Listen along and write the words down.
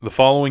The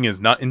following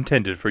is not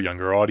intended for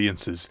younger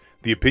audiences.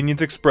 The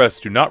opinions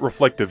expressed do not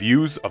reflect the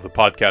views of the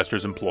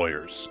podcaster's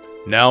employers.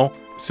 Now,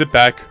 sit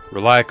back,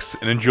 relax,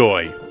 and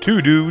enjoy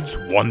Two Dudes,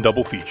 One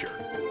Double Feature.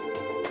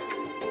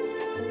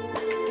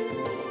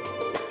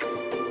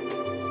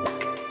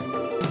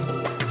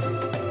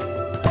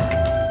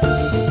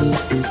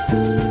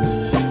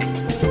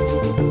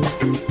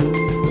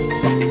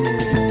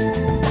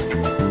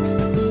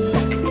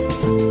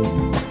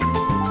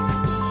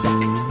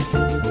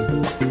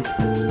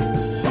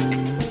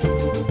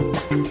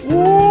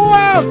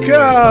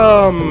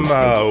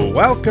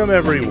 Welcome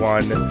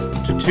everyone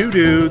to Two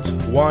Dudes,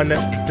 One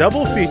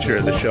Double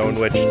Feature, the show in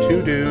which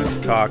two dudes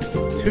talk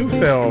two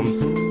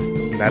films,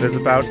 and that is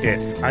about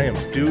it. I am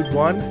Dude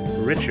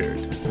 1, Richard.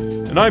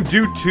 And I'm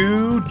Dude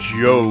 2,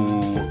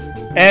 Joe.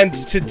 And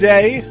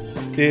today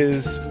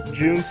is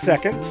June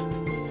 2nd,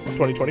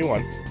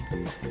 2021,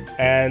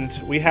 and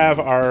we have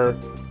our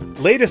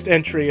latest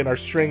entry in our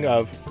string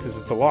of, because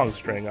it's a long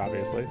string,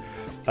 obviously,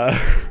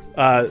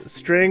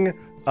 string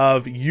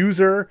of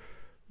listener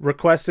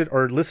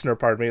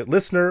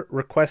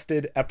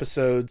requested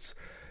episodes.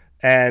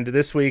 And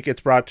this week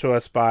it's brought to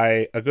us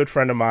by a good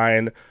friend of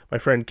mine, my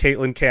friend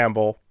Caitlin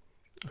Campbell,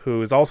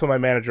 who is also my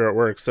manager at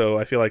work. So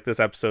I feel like this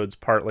episode's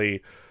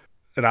partly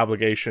an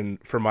obligation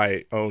for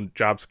my own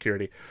job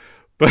security.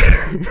 But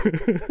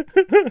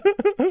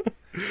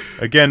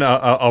again,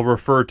 I'll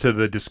refer to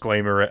the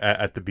disclaimer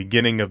at the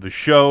beginning of the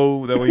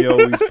show that we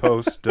always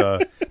post.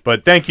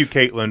 But thank you,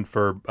 Caitlin,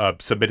 for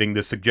submitting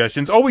the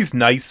suggestions. Always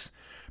nice,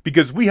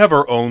 because we have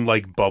our own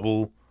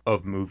bubble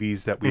of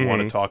movies that we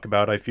want to talk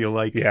about, I feel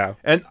like. Yeah.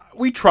 And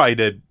we try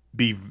to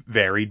be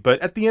varied,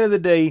 but at the end of the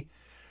day,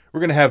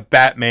 we're going to have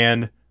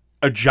Batman,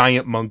 a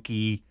giant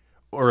monkey,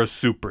 or a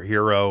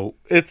superhero.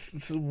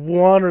 It's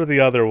one or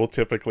the other will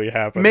typically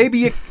happen.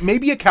 Maybe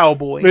a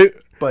cowboy.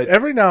 But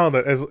every now and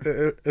then,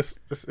 as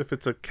if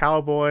it's a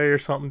cowboy or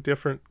something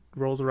different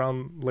rolls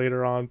around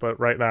later on, but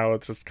right now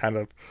it's just kind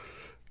of,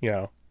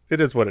 it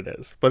is what it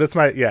is. But it's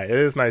nice. Yeah, it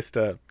is nice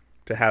to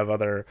have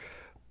other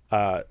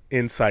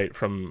insight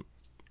from,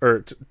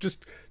 or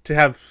just to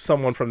have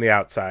someone from the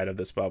outside of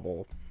this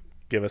bubble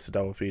give us a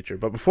double feature.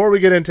 But before we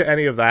get into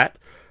any of that,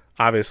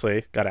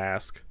 obviously gotta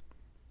ask,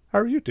 how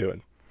are you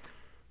doing?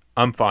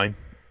 I'm fine.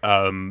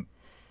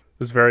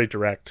 It's very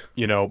direct.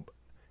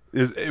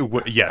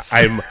 Yes,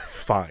 I'm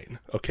fine.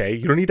 Okay,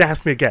 you don't need to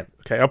ask me again.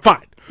 Okay, I'm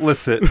fine.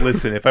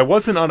 Listen, if I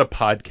wasn't on a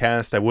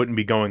podcast, I wouldn't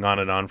be going on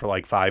and on for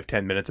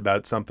 5-10 minutes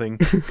about something,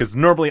 because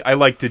normally I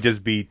like to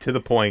just be to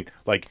the point,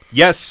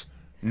 yes,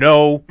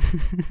 no,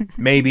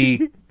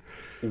 maybe,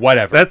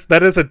 whatever.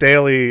 That is a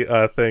daily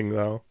thing,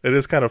 though. It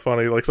is kind of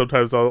funny.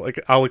 Sometimes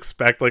I'll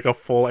expect a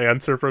full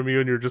answer from you,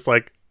 and you're just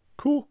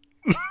cool.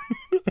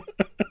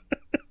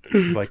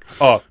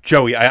 Oh,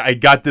 Joey, I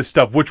got this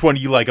stuff. Which one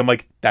do you like? I'm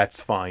like,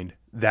 that's fine.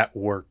 That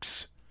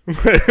works.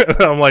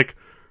 I'm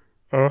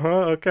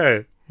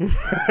okay.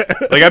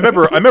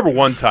 I remember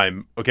one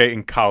time,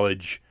 in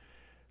college,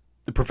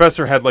 the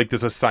professor had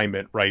this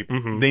assignment, right?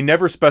 Mm-hmm. They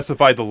never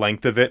specified the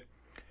length of it.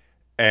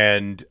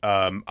 And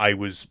I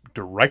was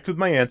direct with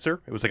my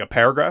answer. It was a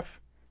paragraph.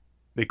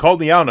 They called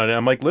me out on it.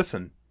 I'm like,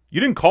 listen,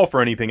 you didn't call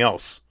for anything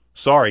else.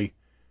 Sorry.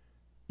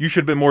 You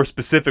should have been more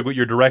specific with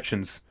your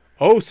directions.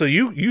 Oh, so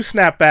you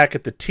snapped back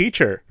at the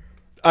teacher.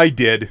 I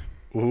did.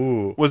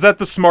 Ooh. Was that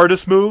the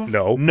smartest move?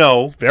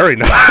 No. Very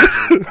nice.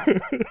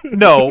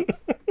 No.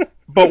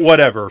 But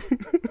whatever.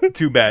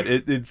 Too bad.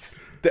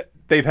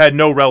 They've had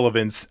no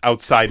relevance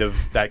outside of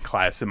that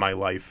class in my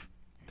life.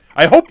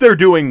 I hope they're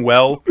doing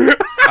well.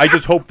 I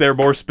just hope they're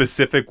more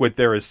specific with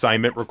their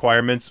assignment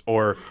requirements,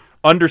 or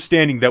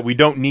understanding that we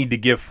don't need to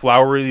give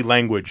flowery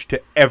language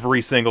to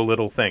every single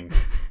little thing.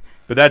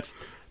 But that's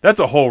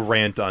a whole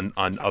rant on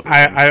other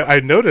things. I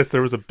noticed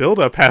there was a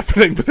build-up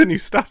happening, but then you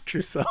stopped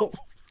yourself.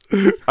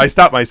 I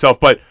stopped myself,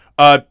 but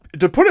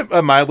to put it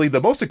mildly,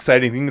 the most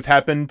exciting thing that's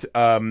happened,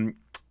 I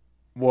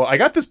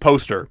got this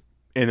poster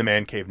in the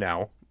man cave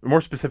now,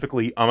 more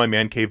specifically on my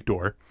man cave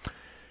door.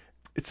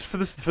 It's for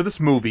this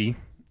movie.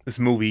 This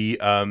movie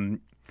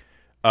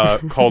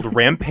called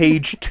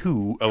Rampage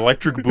 2: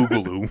 Electric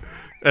Boogaloo.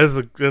 As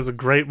a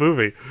great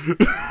movie.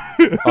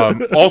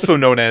 Also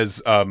known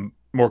as,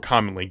 more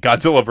commonly,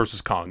 Godzilla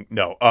vs. Kong.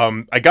 No,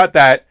 I got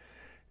that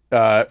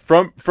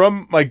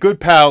from my good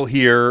pal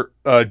here,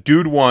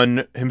 Dude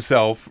 1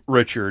 himself,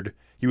 Richard.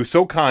 He was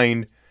so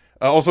kind.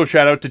 Also,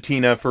 shout out to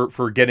Tina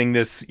for getting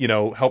this,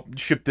 help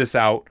ship this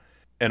out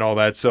and all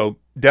that. So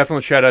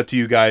definitely shout out to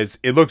you guys.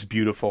 It looks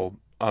beautiful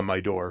on my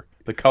door.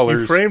 The colors.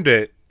 You framed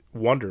it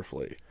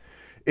wonderfully.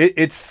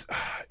 It's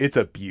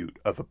a beaut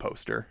of a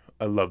poster.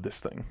 I love this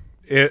thing.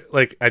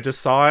 I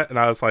just saw it and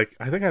I was like,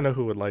 I think I know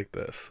who would like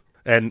this.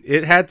 And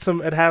it had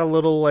a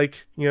little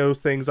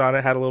things on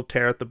it, had a little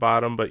tear at the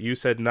bottom, but you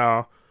said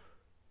no,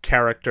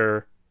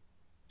 character.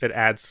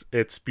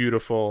 It's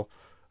beautiful.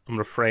 I'm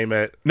gonna frame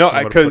it. No,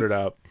 I'm gonna put it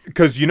up.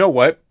 Because you know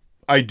what?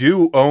 I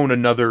do own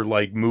another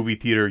movie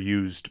theater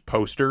used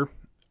poster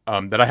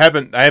that I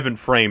haven't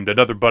framed.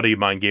 Another buddy of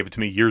mine gave it to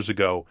me years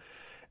ago,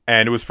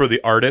 and it was for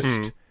the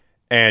artist.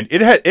 and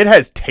it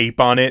has tape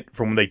on it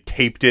from when they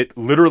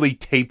literally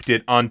taped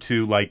it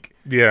onto like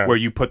where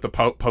you put the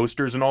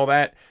posters and all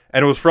that.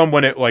 And it was from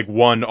when it like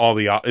won all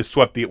the it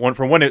swept the one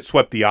from when it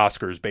swept the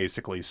Oscars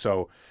basically.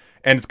 So,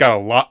 and it's got a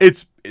lot.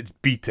 It's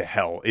beat to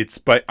hell.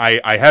 But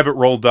I have it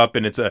rolled up,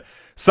 and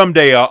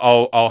someday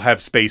I'll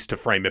have space to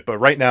frame it. But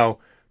right now,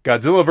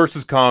 Godzilla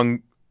vs.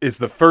 Kong is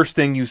the first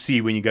thing you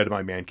see when you go to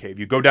my man cave.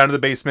 You go down to the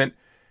basement,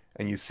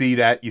 and you see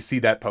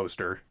that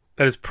poster.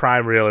 That is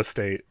prime real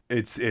estate.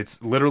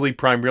 It's literally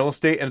prime real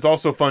estate, and it's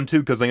also fun too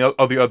because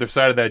on the other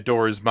side of that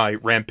door is my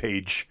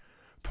Rampage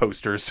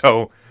poster.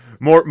 So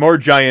more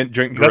giant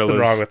gorillas. Nothing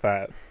wrong with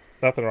that.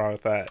 Nothing wrong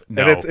with that.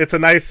 No. And it's a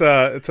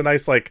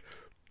nice like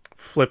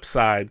flip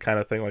side kind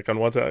of thing. Like on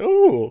one side,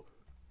 ooh,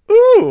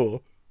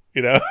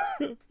 you know.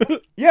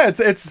 Yeah,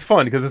 it's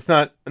fun because it's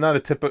not a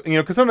typical, you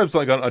know, because sometimes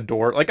like on a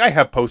door, like I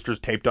have posters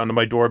taped onto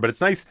my door, but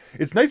it's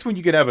nice when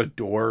you can have a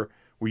door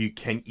where you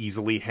can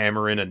easily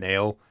hammer in a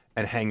nail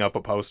and hang up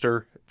a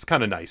poster. It's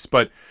kind of nice.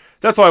 But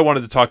that's all I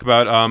wanted to talk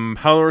about.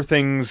 How are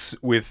things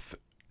with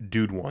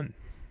Dude One?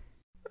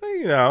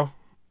 You know,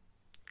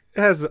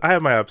 I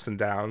have my ups and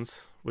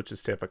downs, which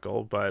is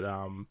typical, but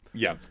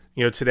yeah.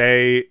 You know,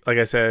 today, like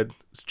I said,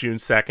 it's June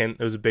 2nd.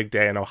 It was a big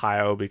day in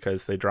Ohio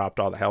because they dropped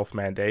all the health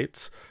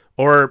mandates.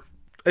 Or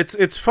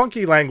it's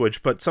funky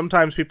language, but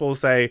sometimes people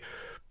say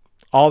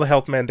all the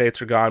health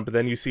mandates are gone, but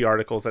then you see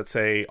articles that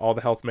say all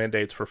the health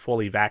mandates for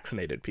fully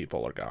vaccinated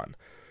people are gone.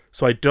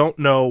 So I don't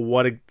know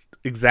what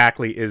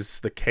exactly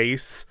is the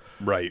case.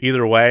 Right.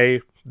 Either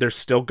way, they're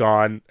still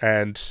gone,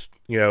 and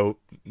you know,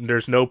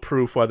 there's no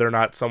proof whether or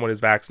not someone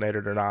is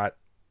vaccinated or not,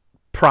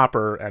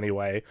 proper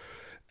anyway.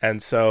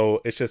 And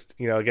so it's just,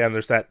 you know, again,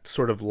 there's that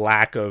sort of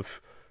lack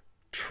of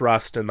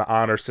trust in the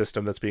honor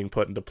system that's being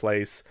put into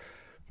place.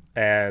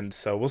 And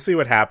so we'll see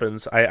what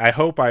happens. I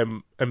hope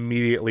I'm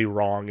immediately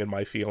wrong in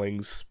my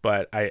feelings,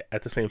 but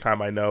at the same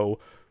time, I know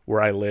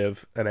where I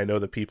live and I know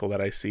the people that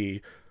I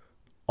see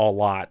a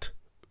lot.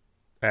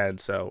 And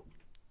so,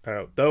 I don't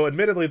know. Though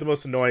admittedly, the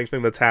most annoying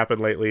thing that's happened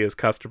lately is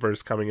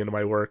customers coming into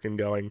my work and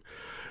going,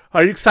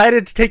 "Are you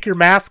excited to take your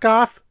mask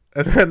off?"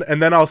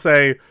 And then I'll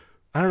say,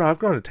 "I don't know, I've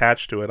grown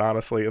attached to it,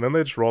 honestly." And then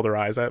they just roll their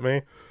eyes at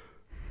me.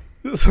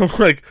 So I'm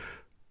like,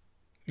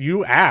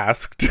 you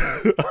asked.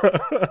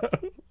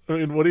 I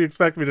mean, what do you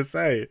expect me to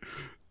say?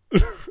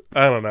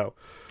 I don't know.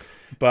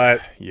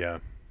 But yeah,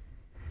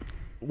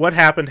 what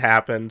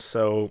happened,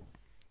 so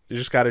you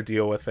just got to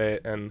deal with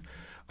it. And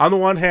on the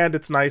one hand,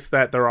 it's nice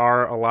that there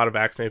are a lot of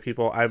vaccinated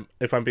people.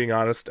 If I'm being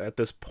honest, at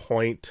this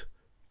point,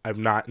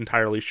 I'm not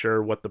entirely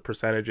sure what the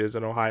percentage is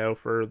in Ohio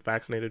for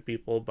vaccinated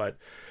people. But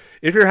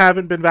if you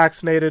haven't been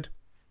vaccinated,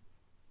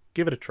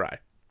 give it a try.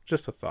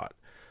 Just a thought.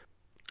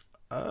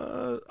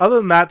 Other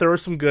than that, there were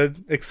some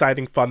good,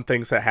 exciting, fun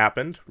things that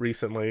happened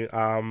recently.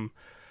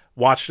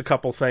 Watched a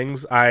couple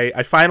things.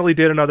 I finally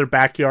did another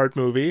backyard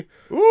movie.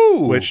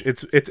 Ooh, which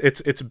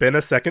it's been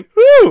a second.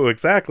 Ooh,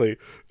 exactly.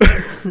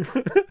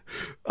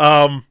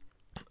 I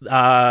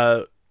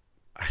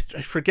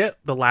forget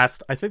the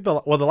last. I think the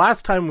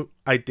last time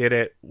I did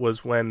it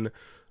was when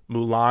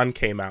Mulan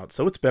came out.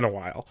 So it's been a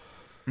while.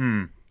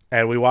 And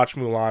we watched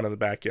Mulan in the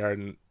backyard.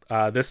 And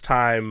this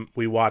time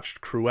we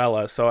watched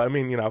Cruella. So I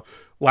mean, you know,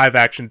 live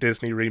action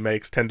Disney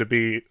remakes tend to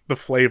be the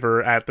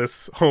flavor at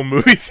this home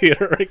movie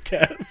theater, I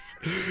guess.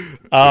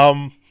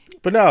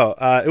 But no,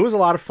 it was a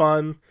lot of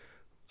fun.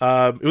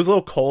 It was a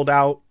little cold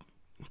out,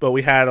 but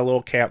we had a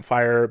little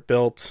campfire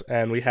built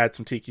and we had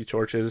some tiki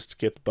torches to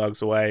get the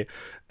bugs away.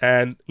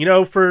 And you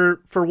know, for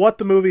what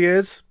the movie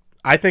is,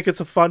 I think it's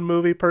a fun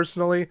movie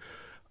personally.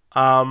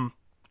 And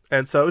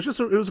so it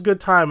was a good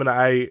time, and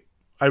I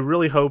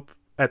really hope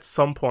at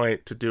some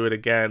point to do it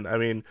again. I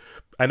mean,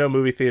 I know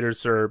movie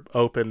theaters are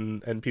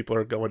open and people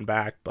are going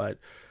back, but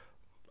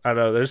I don't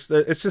know. There's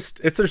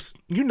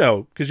you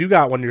know, because you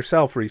got one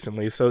yourself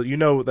recently, so you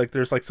know, like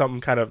there's like something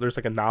kind of, there's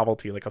like a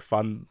novelty, like a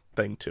fun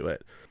thing to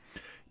it.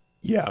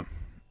 Yeah.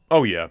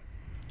 Oh yeah.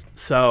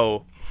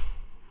 So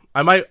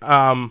I might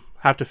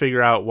have to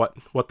figure out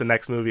what the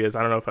next movie is.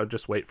 I don't know if I'd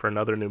just wait for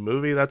another new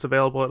movie that's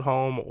available at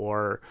home,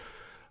 or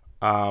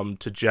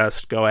to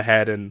just go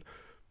ahead and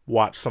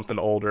watch something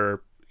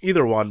older.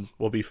 Either one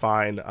will be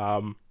fine.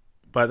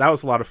 But that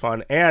was a lot of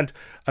fun. And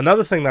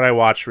another thing that I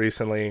watched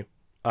recently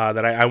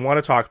that I want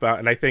to talk about,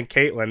 and I think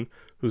Caitlin,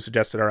 who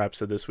suggested our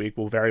episode this week,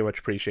 will very much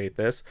appreciate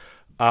this.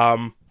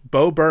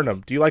 Bo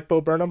Burnham. Do you like Bo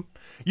Burnham?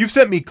 You've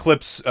sent me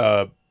clips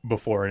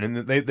before, and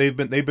they've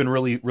been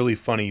really, really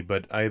funny,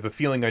 but I have a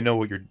feeling I know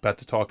what you're about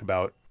to talk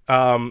about.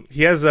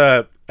 He has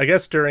I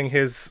guess during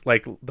his,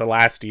 like, the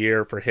last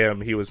year for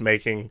him, he was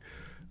making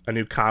a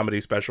new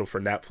comedy special for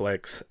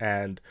Netflix,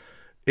 and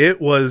it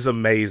was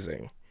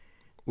amazing.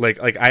 Like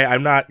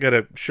I'm not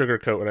gonna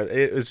sugarcoat it.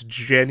 It was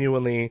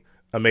genuinely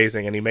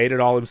amazing, and he made it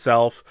all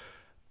himself.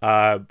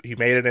 He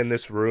made it in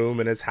this room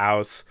in his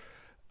house.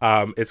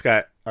 It's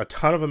got a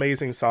ton of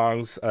amazing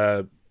songs,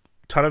 a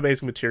ton of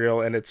amazing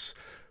material, and it's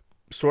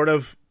sort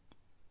of,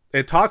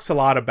 it talks a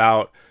lot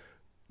about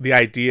the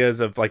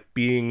ideas of like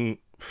being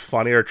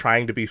funny or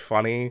trying to be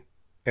funny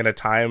in a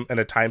time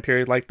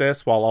period like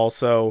this, while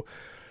also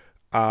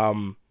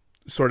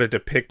sort of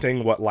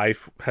depicting what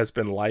life has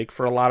been like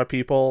for a lot of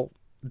people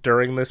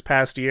during this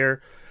past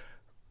year.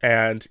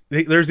 And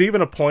there's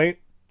even a point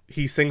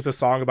he sings a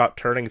song about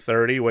turning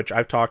 30, which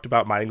I've talked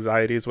about my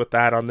anxieties with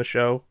that on the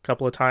show a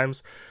couple of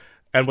times.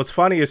 And what's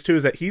funny is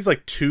that he's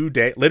like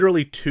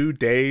literally 2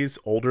 days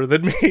older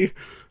than me.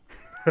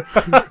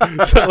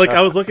 So like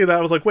I was looking at that,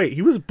 I was like, wait,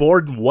 he was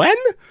born when?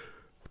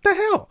 What the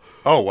hell?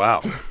 Oh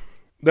wow.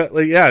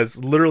 Yeah, it's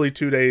literally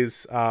 2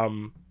 days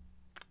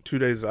 2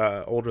 days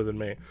older than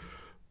me.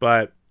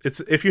 But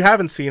if you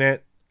haven't seen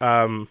it,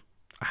 I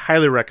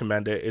highly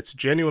recommend it. It's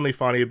genuinely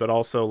funny, but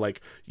also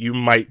like you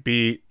might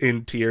be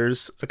in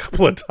tears a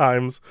couple of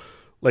times.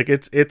 Like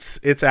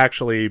it's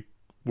actually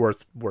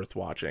worth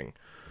watching.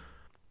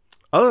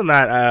 Other than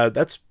that,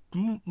 that's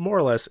more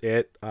or less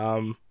it.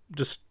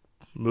 Just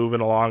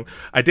moving along.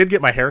 I did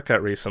get my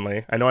haircut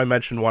recently. I know I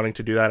mentioned wanting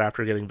to do that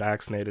after getting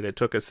vaccinated. It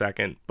took a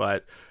second,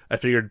 but I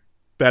figured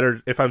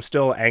better, if I'm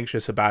still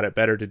anxious about it,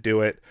 better to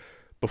do it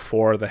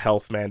before the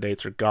health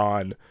mandates are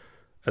gone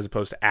as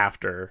opposed to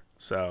after.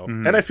 So,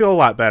 and I feel a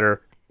lot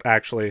better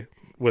actually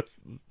with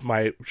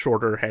my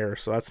shorter hair,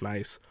 so that's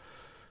nice.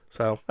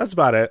 So that's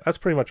about it. That's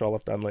pretty much all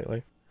I've done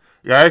lately.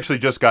 Yeah, I actually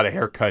just got a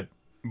haircut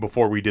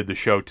before we did the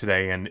show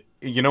today, and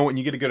you know when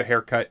you get a good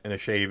haircut and a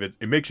shave,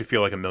 it makes you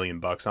feel like $1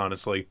 million,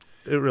 honestly.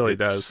 It really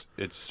does.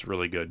 It's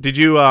really good. Did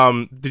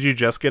you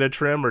just get a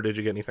trim or did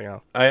you get anything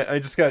else? I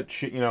just got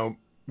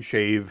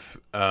shave.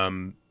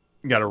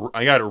 I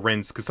got a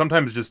rinse because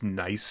sometimes it's just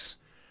nice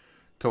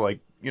to like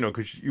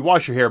because you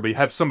wash your hair, but you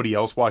have somebody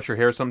else wash your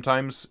hair.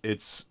 Sometimes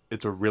it's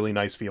a really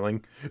nice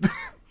feeling.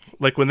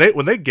 Like when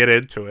they get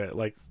into it,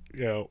 like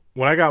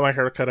when I got my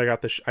haircut, I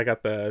got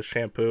the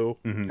shampoo,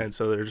 and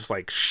so they're just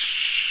like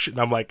shh, and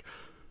I'm like,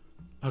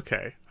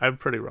 okay, I'm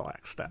pretty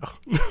relaxed now.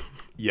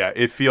 Yeah,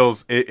 it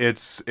feels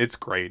it's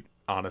great,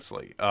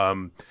 honestly.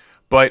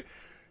 But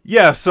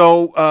yeah,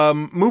 so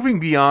moving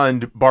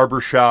beyond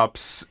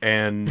barbershops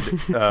and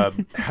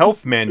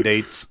health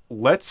mandates,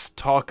 let's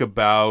talk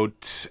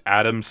about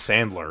Adam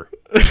Sandler.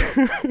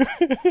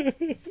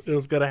 It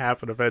was gonna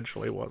happen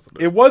eventually, wasn't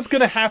it? It was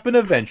gonna happen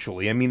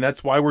eventually. I mean,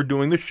 that's why we're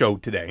doing the show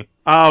today.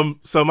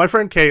 So my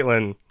friend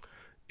Caitlin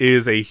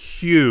is a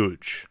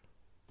huge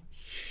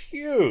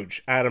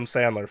Adam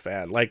Sandler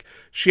fan. Like,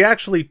 she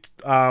actually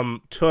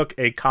took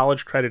a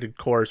college credited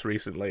course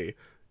recently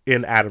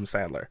in Adam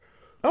Sandler.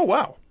 Oh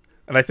wow.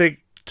 And I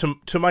think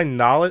to my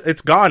knowledge,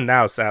 it's gone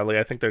now, sadly.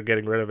 I think they're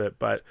getting rid of it,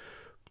 but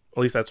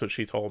at least that's what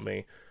she told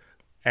me.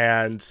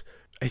 And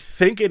I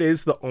think it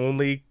is the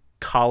only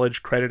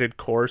college credited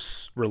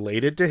course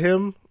related to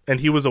him, and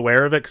he was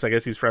aware of it because I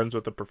guess he's friends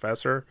with the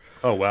professor.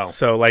 Oh wow.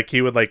 So like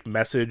he would like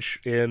message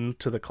in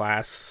to the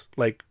class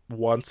like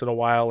once in a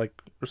while,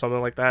 like or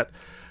something like that.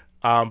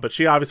 But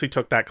she obviously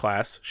took that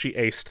class. She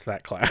aced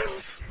that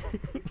class.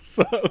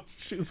 So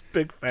she's a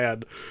big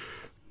fan.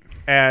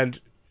 And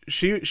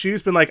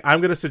she's been like,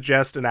 I'm going to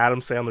suggest an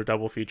Adam Sandler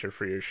double feature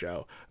for your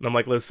show. And I'm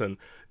like, listen,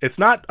 it's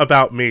not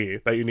about me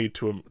that you need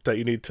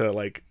to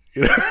like,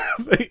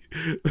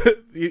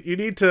 you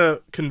need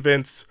to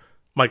convince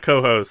my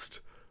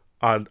co-host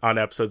on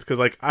episodes. Cause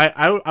like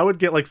I would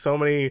get like so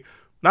many,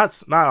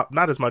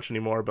 not as much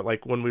anymore, but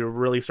like when we were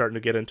really starting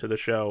to get into the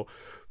show,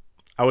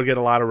 I would get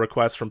a lot of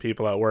requests from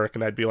people at work,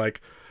 and I'd be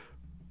like,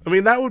 I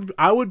mean,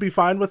 I would be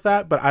fine with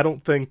that, but I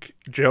don't think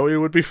Joey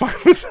would be fine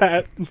with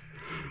that.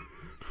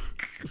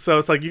 So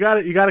it's like you got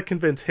to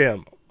convince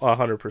him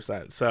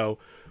 100%. So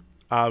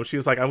she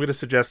was like, I'm going to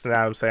suggest an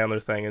Adam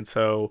Sandler thing, and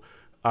so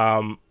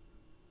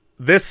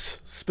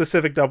this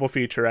specific double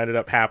feature ended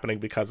up happening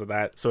because of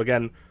that. So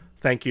again,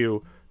 thank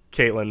you,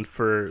 Caitlin,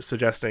 for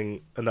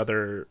suggesting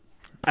another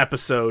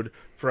episode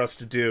for us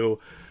to do.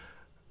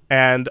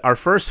 And our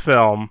first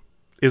film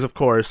is, of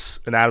course,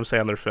 an Adam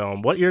Sandler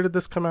film. What year did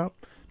this come out?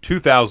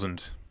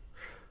 2000.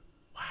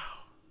 Wow.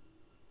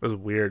 That was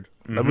weird.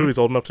 That movie's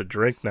old enough to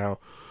drink now.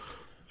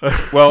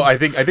 Well, I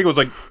think it was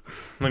like,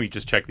 let me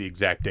just check the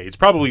exact date. It's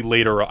probably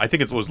later. I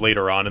think it was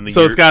later on in the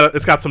year. So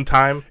it's got some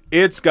time.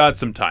 It's got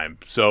some time.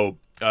 So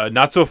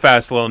not so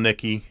fast, little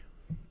Nicky.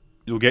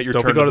 You'll get your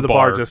turn. Don't be going to the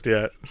bar just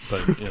yet.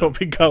 But, Don't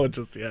be going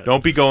just yet.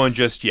 Don't be going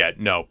just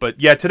yet. No, but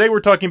yeah, today we're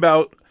talking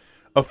about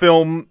a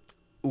film,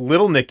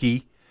 Little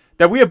Nicky,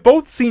 that we have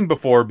both seen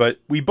before, but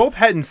we both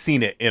hadn't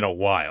seen it in a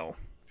while.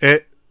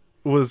 It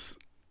was,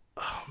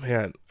 oh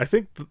man, I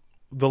think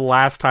the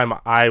last time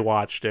I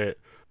watched it,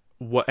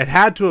 it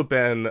had to have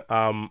been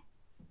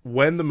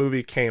when the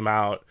movie came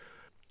out,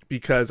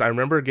 because I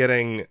remember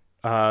getting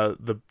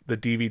the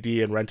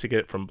DVD and renting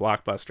it from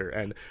Blockbuster,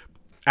 and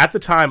at the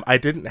time I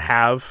didn't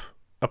have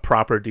a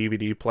proper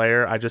DVD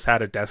player. I just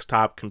had a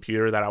desktop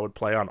computer that I would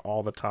play on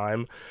all the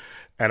time,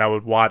 and I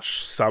would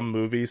watch some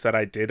movies that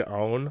I did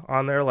own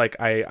on there. Like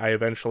I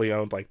eventually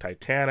owned like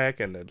Titanic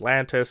and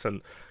Atlantis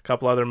and a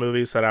couple other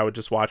movies that I would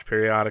just watch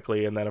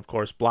periodically. And then of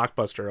course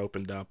Blockbuster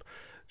opened up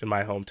in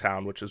my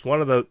hometown, which is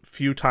one of the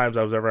few times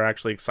I was ever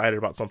actually excited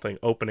about something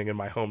opening in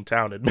my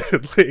hometown,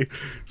 admittedly.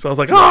 So I was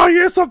like, oh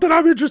yeah, something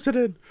I'm interested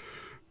in.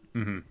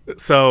 Mm-hmm.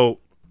 So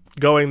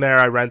going there,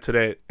 I rented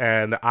it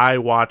and I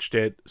watched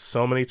it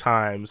so many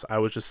times. I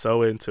was just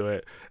so into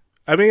it.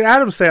 I mean,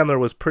 Adam Sandler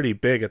was pretty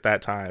big at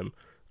that time,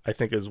 I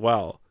think, as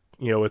well.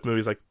 You know, with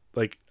movies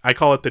like I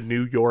call it the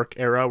New York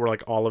era, where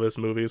like all of his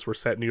movies were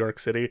set in New York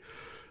City.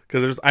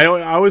 Because I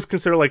always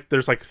consider like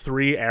there's like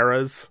three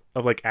eras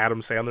of like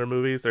Adam Sandler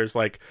movies. There's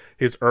like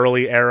his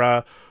early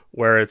era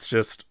where it's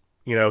just,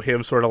 you know,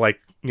 him sort of like,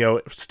 you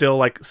know, still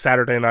like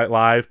Saturday Night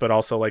Live, but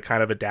also like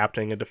kind of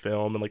adapting into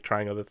film and like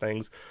trying other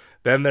things.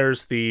 Then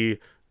there's the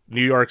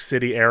New York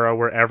City era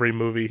where every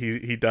movie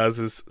he does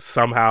is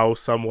somehow,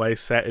 some way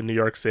set in New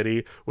York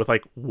City, with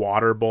like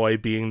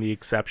Waterboy being the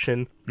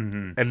exception.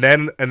 Mm-hmm.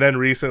 And then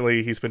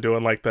recently he's been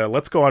doing like the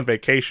let's go on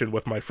vacation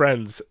with my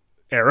friends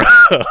era.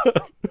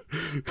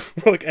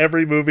 Like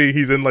every movie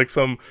he's in like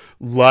some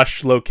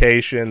lush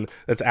location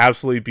that's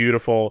absolutely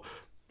beautiful,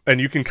 and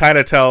you can kind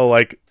of tell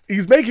like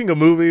he's making a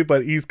movie,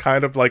 but he's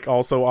kind of like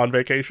also on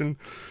vacation.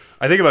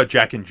 I think about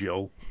Jack and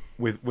Jill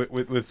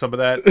with some of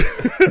that.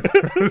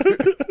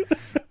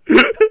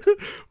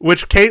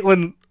 Which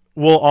Caitlin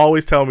will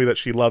always tell me that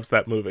she loves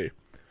that movie.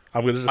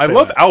 I'm gonna just I say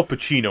love that. Al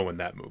Pacino in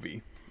that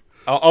movie.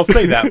 I'll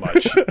say that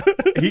much.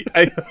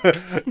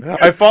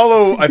 I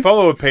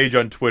follow a page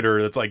on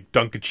Twitter that's like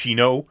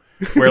Dunkachino,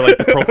 where like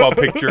the profile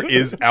picture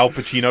is Al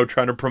Pacino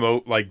trying to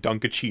promote like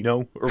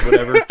Dunkachino or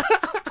whatever.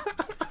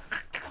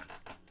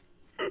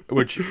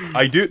 Which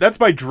I do. That's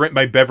my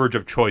beverage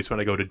of choice when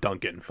I go to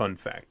Dunkin'. Fun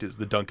fact is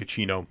the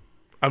Dunkachino.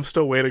 I'm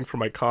still waiting for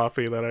my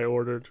coffee that I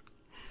ordered.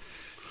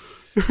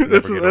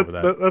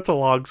 That. That's a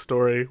long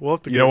story. We'll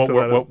have to. You know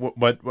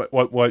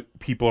what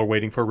people are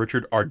waiting for,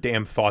 Richard? Our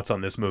damn thoughts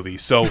on this movie.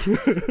 So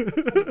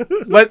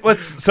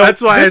let's. So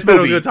that's why I said I was going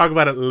movie, to talk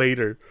about it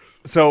later.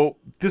 So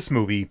this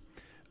movie,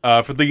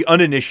 for the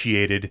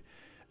uninitiated,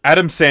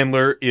 Adam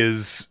Sandler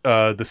is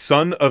the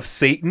son of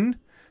Satan.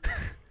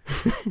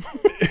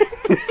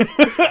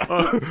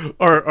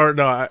 or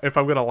no, if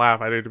I'm going to laugh,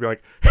 I need to be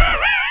like.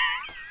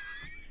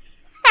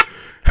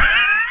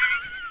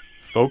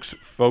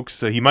 Folks,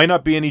 he might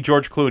not be any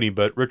George Clooney,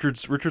 but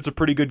Richard's a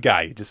pretty good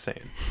guy. Just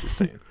saying.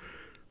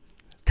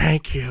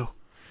 Thank you.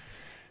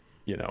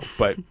 You know,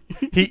 but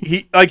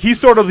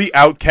he's sort of the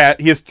outcast.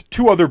 He has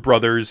two other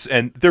brothers,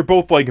 and they're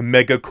both like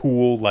mega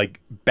cool, like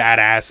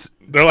badass.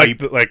 They're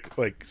type.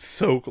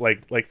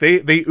 like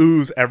they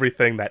ooze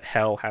everything that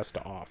hell has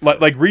to offer.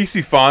 Like Reese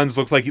Fonz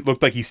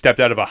looked like he stepped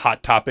out of a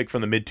Hot Topic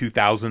from the mid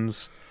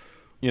 2000s.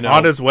 You know,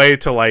 on his way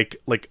to like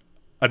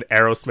an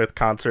Aerosmith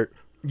concert.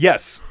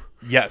 Yes.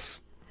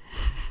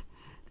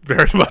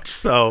 Very much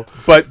so.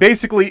 But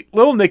basically,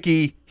 Little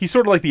Nicky, he's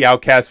sort of like the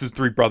outcast of his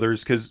three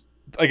brothers, because,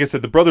 like I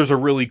said, the brothers are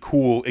really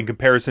cool in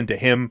comparison to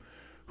him,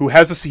 who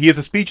has a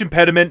speech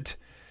impediment,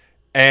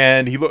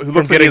 and he looks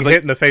like getting he's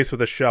hit in the face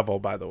with a shovel.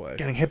 By the way,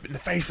 getting hit in the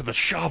face with a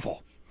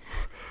shovel.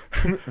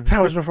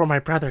 That was before my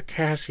brother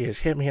Cassius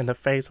hit me in the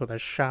face with a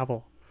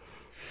shovel.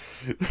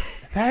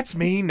 That's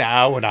me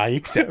now, and I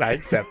accept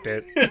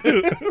it.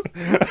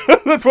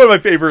 That's one of my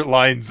favorite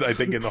lines, I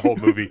think, in the whole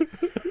movie.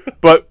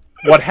 But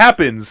what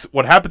happens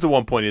at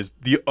one point is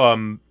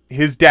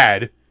his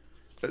dad,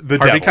 the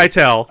Harvey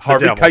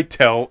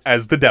Keitel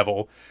as the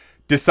devil,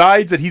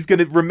 decides that he's going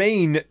to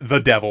remain the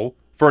devil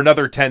for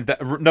another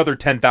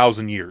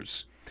 10,000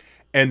 years.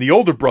 And the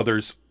older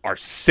brothers are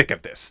sick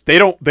of this. They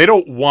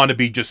don't want to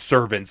be just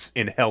servants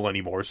in hell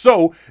anymore.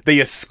 So they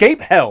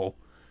escape hell.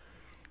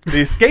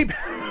 The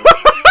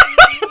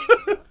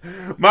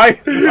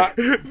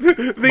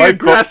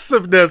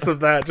aggressiveness of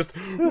that, just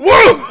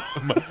whoa!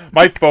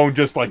 My phone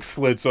just like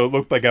slid, so it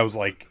looked like I was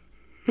like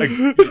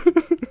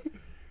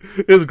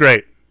it was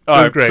great.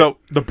 Great. So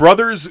the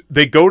brothers,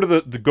 they go to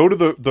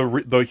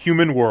the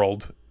human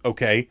world,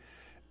 okay,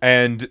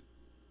 and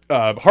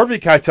Harvey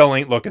Keitel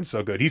ain't looking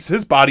so good.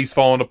 His body's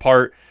falling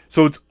apart.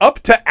 So it's up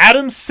to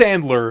Adam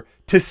Sandler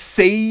to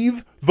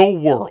save the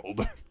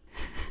world,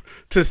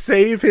 to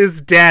save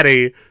his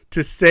daddy,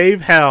 to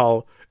save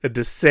hell, and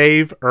to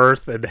save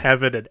Earth and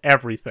heaven and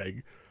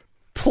everything.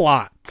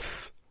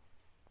 Plots.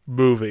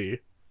 Movie.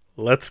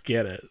 Let's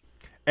get it.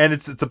 And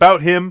it's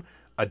about him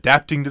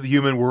adapting to the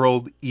human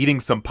world,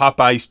 eating some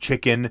Popeye's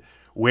chicken,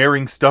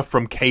 wearing stuff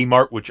from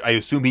Kmart, which I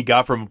assume he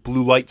got from a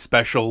Blue Light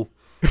special.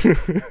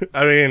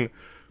 I mean,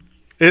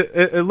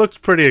 it looks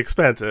pretty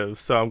expensive,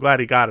 so I'm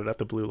glad he got it at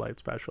the Blue Light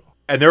special.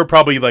 And there are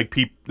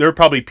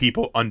probably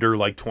people under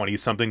like 20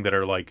 something that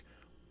are like,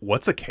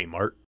 "What's a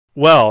Kmart?"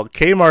 Well,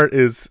 Kmart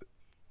is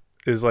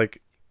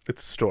like,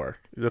 it's a store.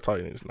 That's all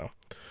you need to know.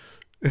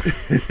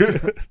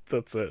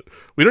 That's it.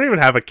 We don't even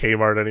have a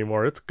Kmart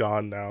anymore. It's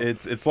gone now.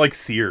 It's like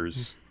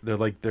Sears. They're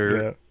like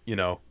you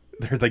know,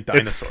 they're like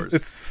dinosaurs.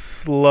 It's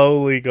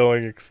slowly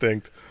going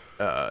extinct.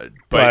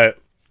 But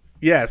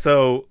yeah,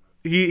 so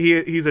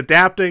he's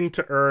adapting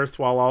to Earth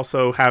while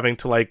also having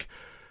to like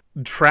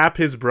trap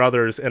his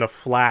brothers in a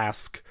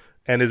flask,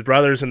 and his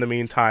brothers in the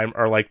meantime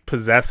are like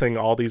possessing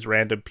all these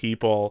random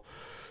people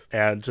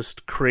and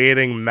just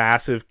creating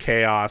massive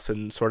chaos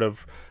and sort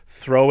of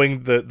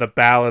throwing the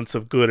balance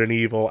of good and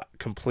evil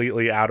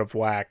completely out of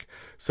whack.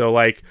 So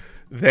like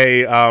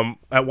they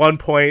at one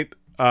point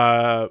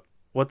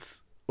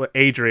what's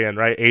Adrian,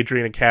 right?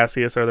 Adrian and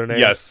Cassius are their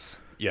names.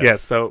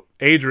 Yes. So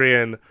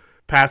Adrian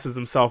passes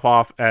himself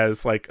off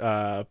as like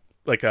a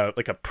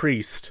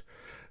priest,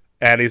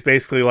 and he's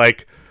basically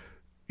like,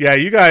 yeah,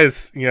 you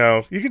guys,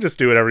 you can just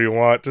do whatever you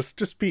want.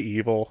 Just be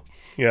evil,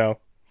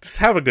 just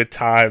have a good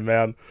time,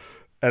 man.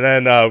 And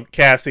then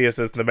Cassius,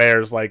 as the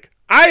mayor's like,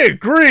 I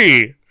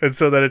agree. And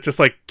so then it just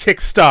like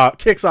kicks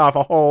off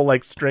a whole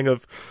like string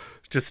of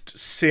just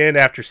sin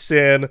after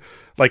sin.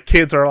 Like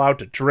kids are allowed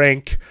to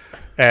drink,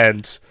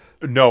 and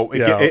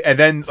and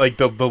then like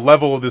the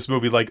level of this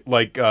movie, like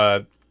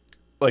Regis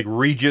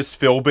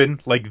Philbin,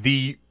 like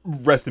the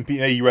rest in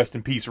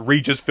peace,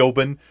 Regis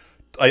Philbin.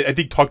 I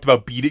think talked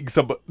about beating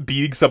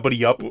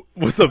somebody up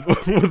with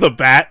a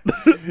bat.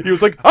 He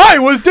was like, "I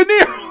was De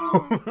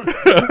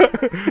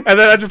Niro," and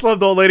then I just love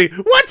the old lady.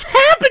 What's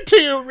happened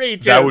to you,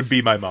 Regis? That would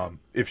be my mom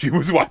if she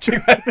was watching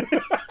that,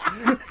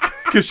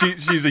 because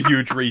she's a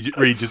huge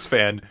Regis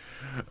fan.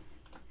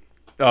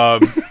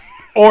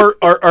 Or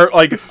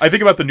like I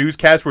think about the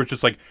newscast where it's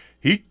just like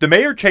the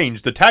mayor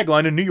changed the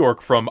tagline in New York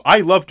from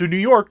 "I love to New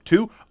York"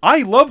 to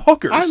 "I love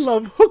hookers." I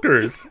love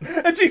hookers,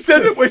 and she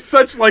says it with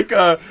such like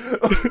a.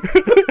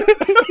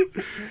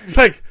 It's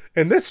like,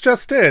 and this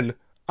just in,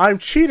 I'm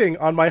cheating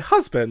on my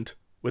husband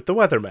with the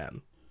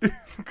weatherman.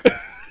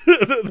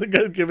 The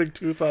guy giving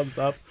 2 thumbs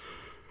up.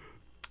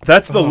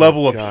 That's the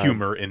level of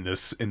humor in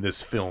this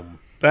film.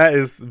 That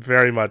is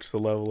very much the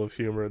level of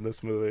humor in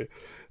this movie.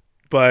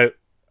 But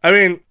I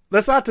mean,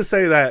 that's not to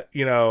say that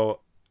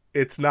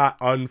it's not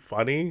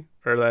unfunny,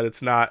 or that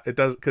it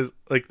does, because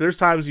like there's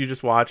times you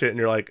just watch it and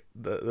you're like,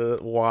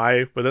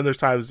 why? But then there's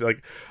times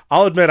like,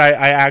 I'll admit I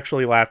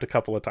actually laughed a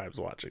couple of times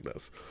watching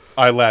this.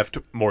 I laughed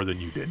more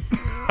than you did.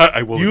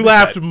 I will. You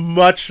laughed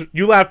much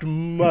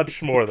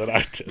more than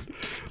I did.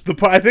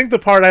 I think the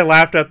part I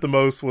laughed at the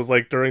most was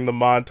like during the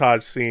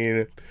montage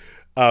scene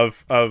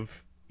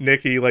of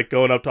Nikki like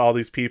going up to all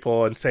these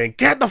people and saying,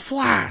 "Get in the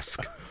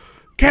flask,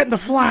 get in the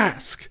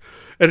flask."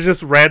 And it's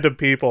just random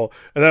people.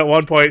 And then at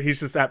one point,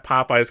 he's just at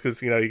Popeyes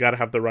because, you got to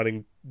have the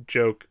running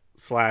joke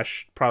 /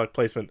 product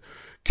placement.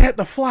 Get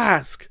the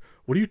flask.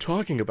 What are you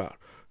talking about?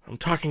 I'm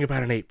talking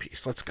about an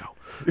 8-piece. Let's go.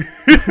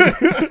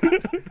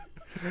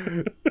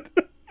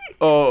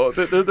 Oh,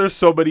 there's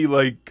so many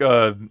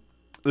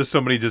there's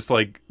so many just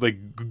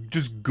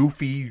just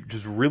goofy,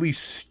 just really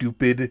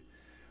stupid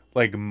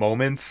like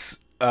moments.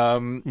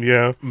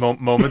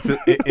 Moments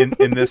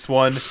in this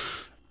one.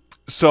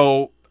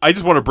 So I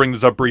just want to bring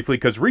this up briefly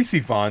because Rhys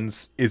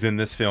Ifans is in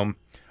this film.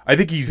 I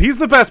think he's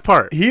the best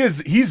part.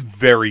 He's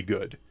very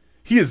good.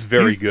 He is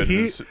very good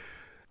in this.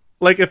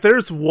 Like, if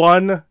there's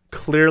one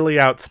clearly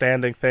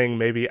outstanding thing,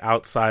 maybe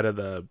outside of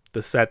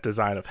the set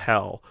design of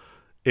Hell,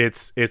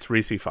 it's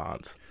Rhys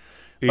Ifans.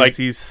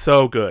 He's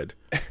so good.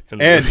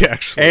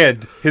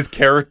 And his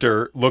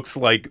character looks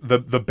like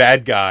the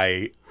bad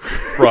guy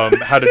from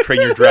How to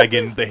Train Your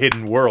Dragon: The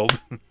Hidden World.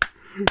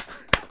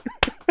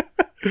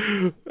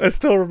 I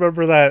still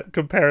remember that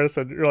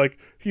comparison. You're like,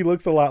 he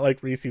looks a lot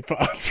like Rhys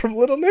Ifans from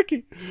Little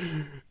Nicky.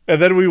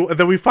 And then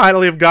we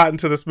finally have gotten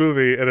to this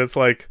movie, and it's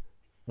like,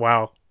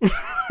 wow. We've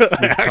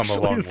come a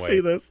long way.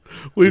 See this.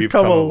 We've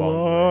come a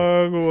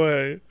long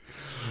way.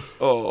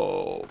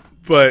 Oh,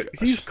 but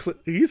he's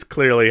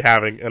clearly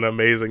having an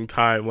amazing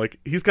time. Like,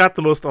 he's got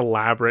the most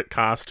elaborate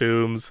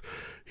costumes.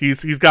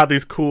 He's got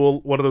these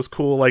one of those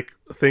cool like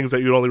things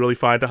that you only really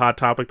find to Hot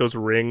Topic. Those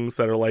rings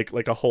that are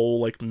like a whole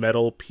like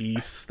metal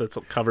piece that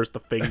covers the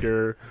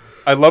finger.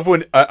 I love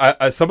when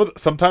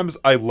sometimes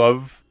I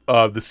love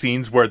the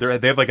scenes where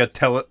they have like a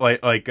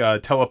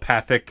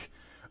telepathic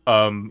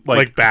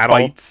like battle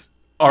fights.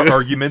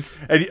 Arguments,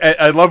 and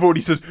I love when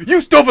he says,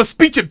 "You still have a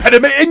speech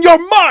impediment in your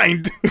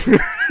mind."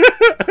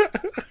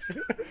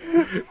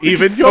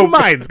 Even your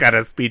mind's got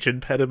a speech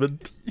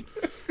impediment.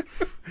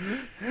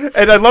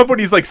 And I love when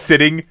he's like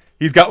sitting.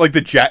 He's got like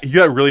he got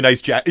a really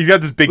nice jacket. He's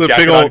got this big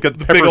jacket on. He's got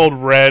the big old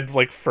red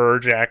like fur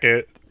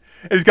jacket,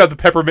 and he's got the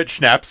peppermint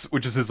schnapps,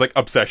 which is his like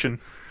obsession.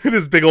 And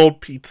his big old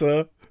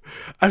pizza.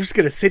 I'm just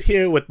gonna sit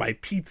here with my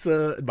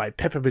pizza and my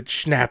peppermint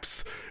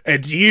schnapps,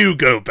 and you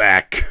go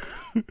back.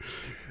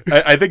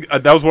 I think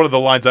that was one of the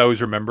lines I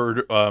always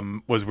remembered,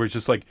 was where it's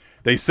just like,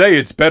 they say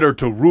it's better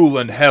to rule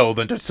in hell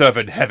than to serve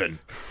in heaven.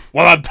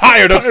 Well, I'm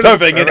tired of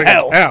serving in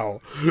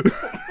hell.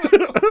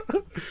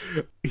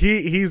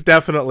 He's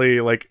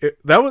definitely like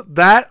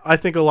that. I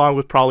think along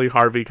with probably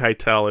Harvey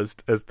Keitel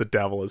as the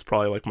devil is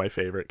probably like my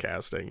favorite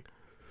casting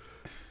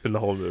in the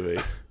whole movie.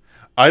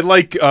 I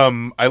like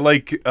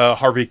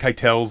Harvey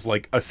Keitel's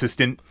like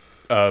assistant,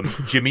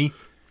 Jimmy.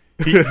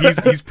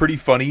 He's pretty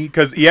funny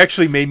because he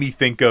actually made me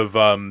think of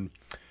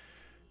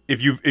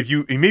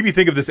he made me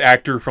think of this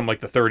actor from like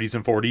the 30s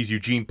and 40s,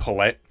 Eugene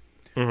Pallette,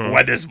 who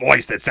had this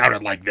voice that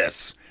sounded like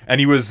this, and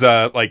he was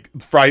like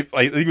Fry.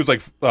 I think he was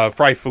like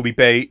Fry Felipe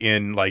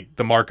in like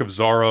The Mark of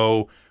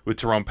Zorro with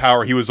Tyrone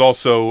Power. He was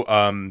also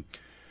like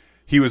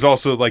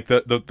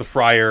the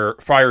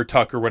Friar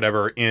Tuck or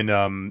whatever in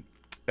The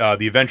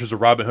Adventures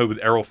of Robin Hood with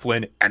Errol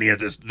Flynn, and he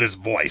had this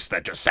voice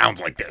that just sounds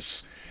like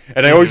this.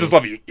 And I always just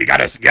love you. You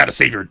gotta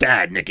save your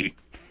dad, Nicky.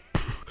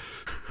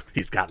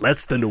 He's got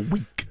less than a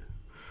week.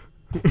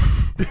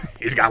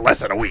 He's got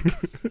less than a week.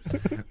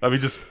 I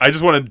just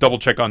want to double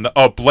check on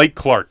Blake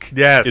Clark.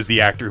 Yes, is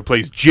the actor who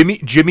plays Jimmy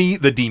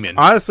the Demon.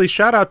 Honestly,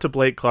 shout out to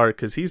Blake Clark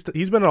because he's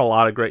been in a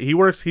lot of great.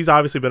 He's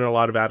obviously been in a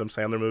lot of Adam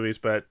Sandler movies,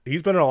 but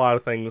he's been in a lot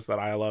of things that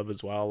I love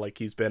as well. Like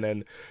he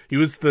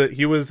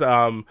was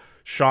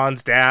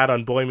Sean's dad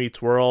on Boy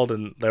Meets World,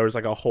 and there was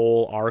like a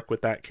whole arc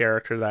with that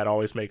character that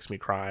always makes me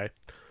cry.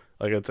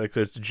 Like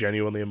it's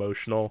genuinely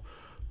emotional.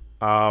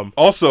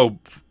 Also,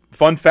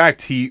 fun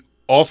fact, he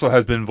also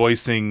has been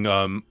voicing.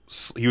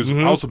 He was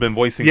also been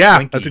voicing.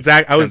 Slinky that's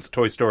exactly. Since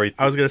Toy Story.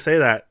 I was gonna say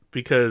that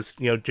because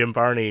Jim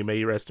Varney, may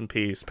he rest in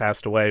peace,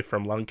 passed away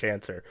from lung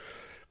cancer.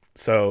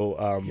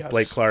 So Yes.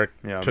 Blake Clark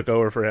took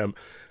over for him,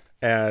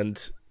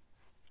 and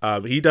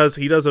he does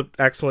an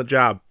excellent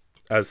job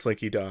as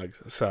Slinky Dog.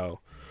 So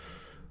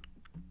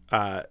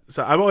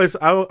I'm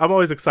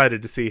always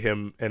excited to see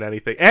him in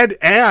anything,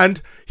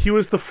 and he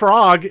was the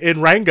frog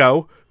in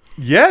Rango.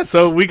 Yes.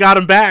 So we got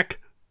him back.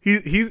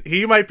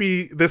 He might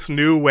be this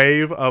new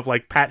wave of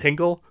like Pat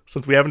Hingle,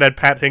 since we haven't had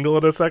Pat Hingle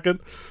in a second.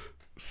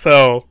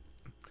 So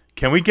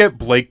can we get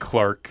Blake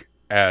Clark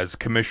as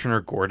Commissioner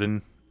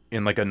Gordon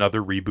in like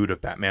another reboot of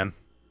Batman?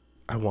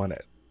 I want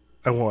it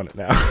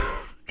now.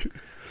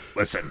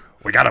 Listen,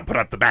 we gotta put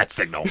up the bat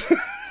signal.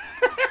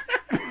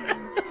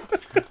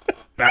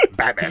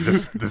 Batman,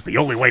 this is the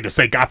only way to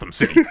say Gotham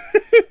City.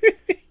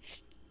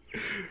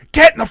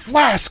 Get in the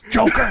flask,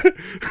 Joker.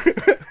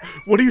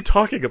 What are you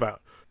talking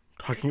about?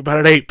 Talking about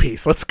an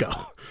 8-piece. Let's go.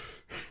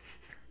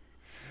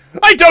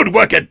 I don't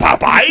work at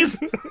Popeyes.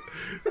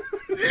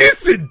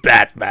 Listen,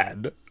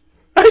 Batman.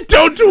 I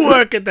don't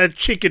work at that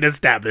chicken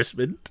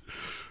establishment.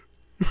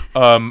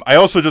 I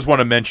also just want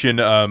to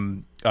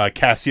mention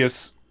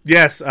Cassius.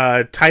 Yes,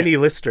 Tiny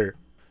Lister.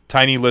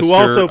 Tiny Lister. Who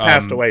also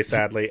passed away,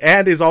 sadly,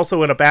 and is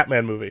also in a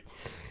Batman movie.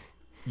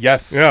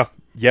 Yes. Yeah.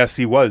 Yes,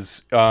 he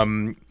was.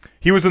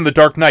 He was in The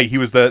Dark Knight. He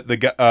was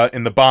the guy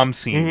in the bomb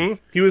scene. Mm-hmm.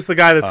 He was the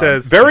guy that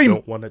says, "You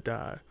don't want to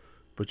die,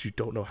 but you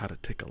don't know how to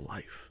take a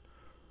life.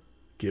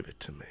 Give it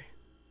to me."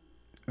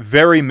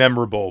 Very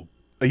memorable.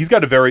 He's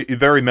got a very,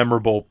 very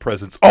memorable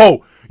presence.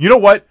 Oh, you know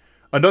what?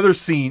 Another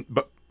scene,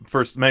 but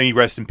first, may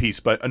rest in peace,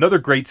 but another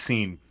great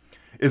scene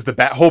is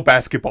the whole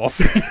basketball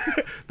scene.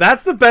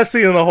 That's the best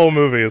scene in the whole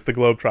movie is the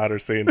Globetrotter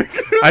scene.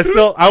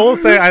 I will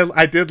say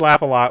I did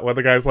laugh a lot when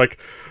the guy's like,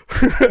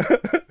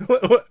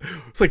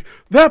 it's like,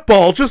 that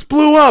ball just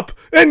blew up,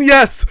 and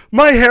yes,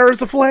 my hair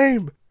is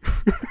aflame.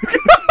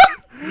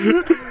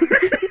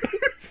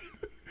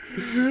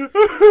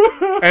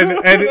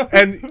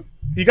 and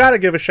you got to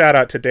give a shout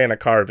out to Dana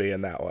Carvey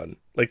in that one.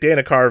 Like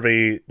Dana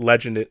Carvey,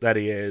 legend that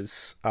he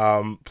is,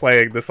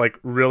 playing this like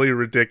really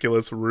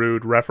ridiculous,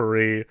 rude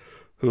referee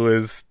who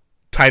is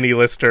Tiny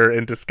Lister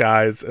in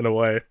disguise in a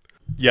way.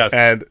 Yes,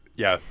 and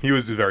yeah, he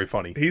was very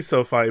funny. He's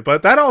so funny,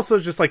 but that also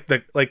just like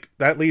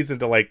that leads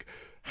into like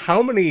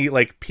how many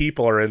like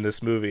people are in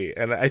this movie,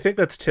 and I think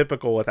that's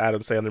typical with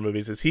Adam Sandler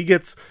movies. Is he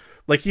gets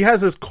like he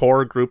has his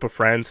core group of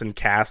friends and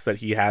cast that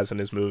he has in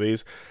his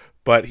movies,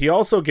 but he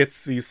also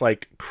gets these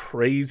like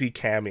crazy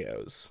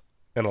cameos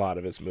in a lot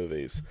of his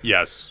movies.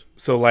 Yes.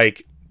 So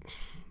like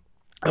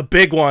a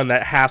big one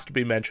that has to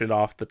be mentioned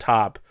off the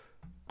top,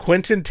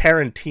 Quentin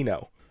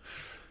Tarantino.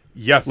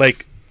 Yes.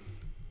 Like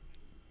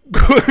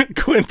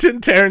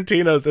Quentin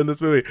Tarantino's in this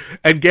movie,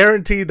 and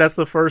guaranteed that's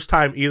the first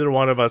time either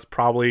one of us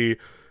probably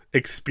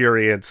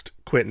experienced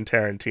Quentin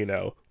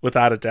Tarantino,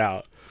 without a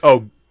doubt.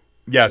 Oh,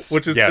 yes.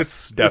 Which is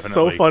definitely. It's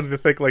so funny to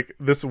think like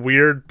this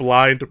weird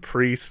blind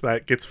priest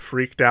that gets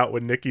freaked out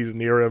when Nikki's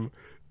near him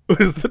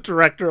was the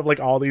director of like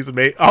all these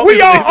we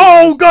are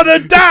all gonna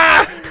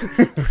die.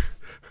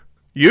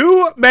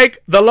 You make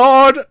the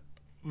Lord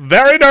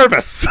very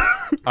nervous.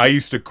 I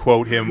used to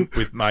quote him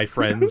with my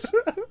friends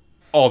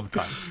all the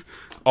time.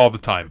 All the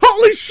time.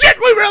 Holy shit,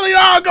 we really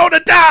are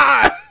gonna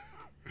die.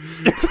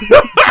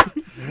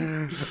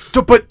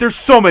 But there's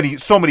so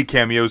many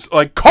cameos.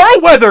 Like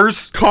Carl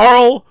Weathers.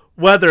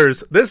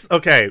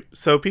 Okay,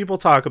 so people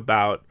talk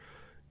about,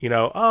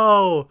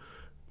 the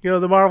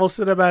Marvel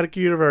Cinematic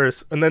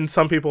Universe, and then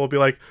some people will be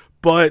like,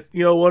 but,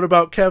 what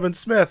about Kevin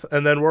Smith?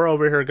 And then we're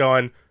over here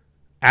going,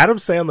 Adam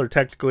Sandler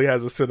technically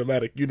has a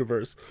cinematic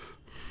universe.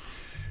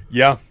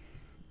 Yeah.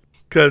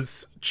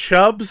 Because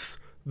Chubbs,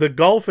 the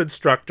golf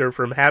instructor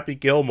from Happy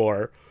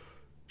Gilmore,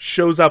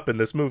 shows up in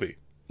this movie.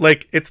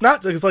 Like, it's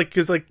not, because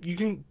you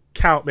can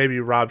count maybe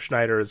Rob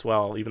Schneider as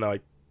well, even though I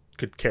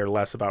could care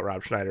less about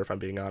Rob Schneider, if I'm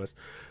being honest.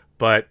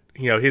 But,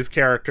 his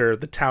character,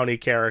 the townie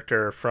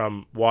character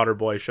from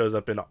Waterboy, shows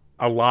up in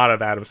a lot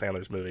of Adam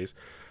Sandler's movies.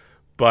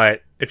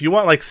 But if you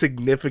want, like,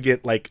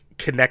 significant, like,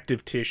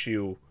 connective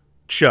tissue,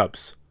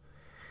 Chubbs.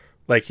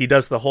 Like, he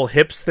does the whole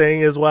hips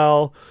thing as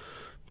well.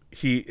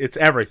 It's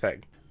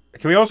everything.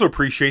 Can we also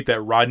appreciate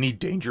that Rodney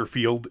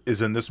Dangerfield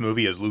is in this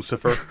movie as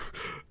Lucifer?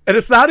 And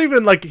it's not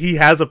even like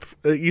he's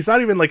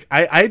not even like,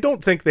 I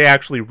don't think they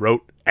actually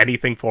wrote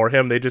anything for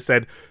him. They just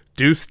said,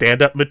 do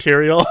stand-up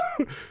material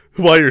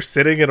while you're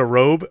sitting in a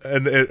robe,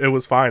 and it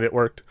was fine. It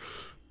worked.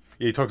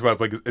 he talks about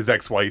like his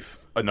ex-wife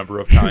a number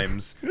of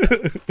times.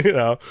 You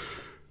know,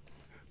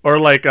 or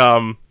like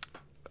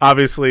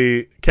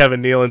obviously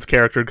Kevin Nealon's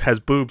character has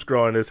boobs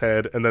growing in his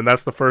head, and then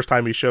that's the first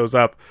time he shows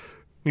up.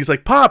 He's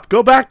like, Pop,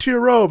 go back to your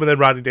room. And then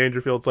Rodney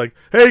Dangerfield's like,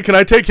 hey, can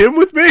I take him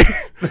with me?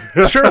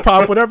 Sure,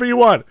 Pop, whatever you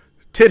want.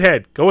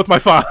 Tithead, go with my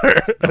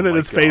father. And then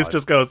his face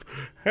just goes,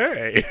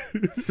 hey.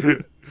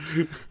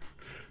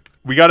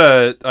 We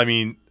gotta, I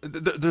mean,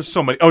 there's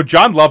so many. Oh,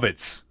 John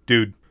Lovitz,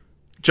 dude.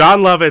 John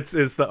Lovitz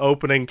is the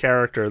opening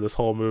character of this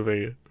whole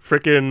movie.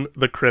 Frickin'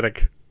 the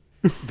critic.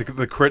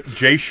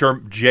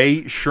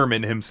 Jay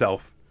Sherman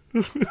himself.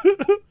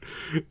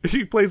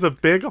 He plays a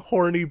big,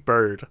 horny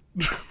bird.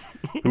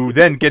 Who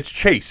then gets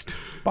chased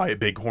by a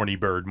big, horny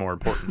bird, more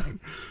importantly.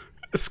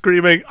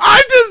 Screaming,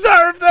 I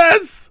deserve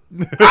this!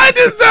 I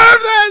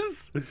deserve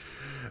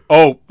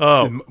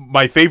this!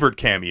 My favorite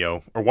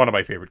cameo, or one of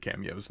my favorite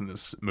cameos in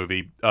this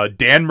movie,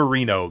 Dan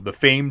Marino, the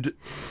famed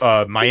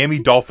Miami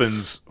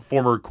Dolphins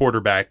former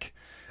quarterback,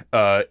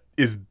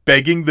 is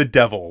begging the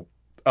devil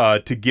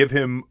to give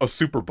him a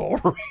Super Bowl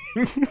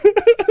ring.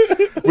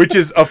 Which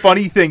is a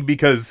funny thing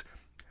because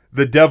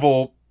the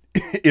devil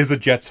is a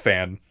Jets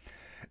fan.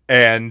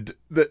 And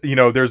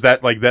there's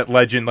that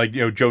legend,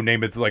 Joe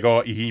Namath's like,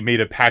 oh, he made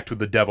a pact with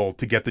the devil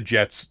to get the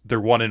Jets their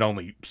one and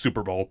only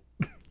Super Bowl.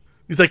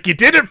 He's like, you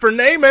did it for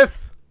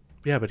Namath.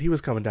 Yeah, but he was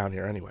coming down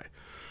here anyway.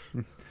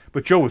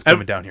 But Joe was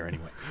coming down here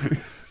anyway.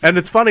 And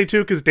it's funny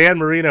too because Dan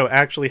Marino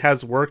actually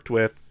has worked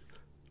with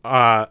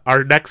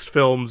our next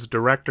film's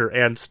director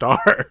and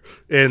star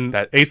in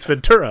Ace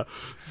Ventura.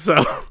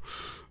 So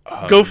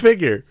go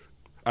figure.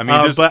 I mean,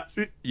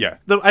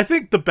 I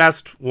think the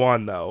best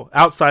one, though,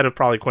 outside of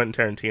probably Quentin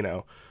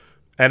Tarantino,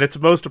 and it's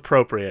most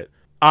appropriate,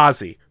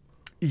 Ozzy.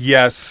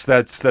 Yes,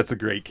 that's a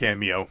great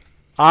cameo.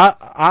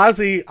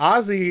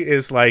 Ozzy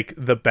is like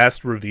the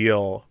best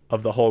reveal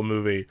of the whole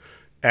movie,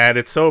 and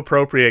it's so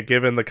appropriate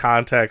given the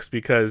context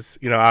because,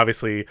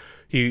 obviously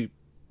he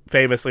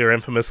famously or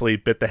infamously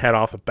bit the head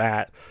off a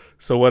bat.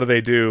 So what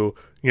do?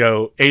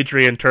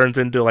 Adrian turns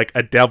into like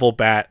a devil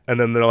bat, and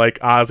then they're like,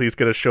 Ozzy's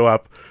going to show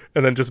up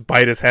and then just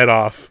bite his head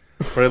off.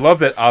 But I love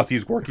that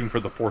Ozzy's working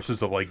for the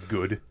forces of like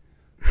good.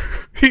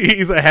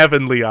 He's a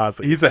heavenly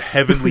Ozzy. He's a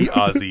heavenly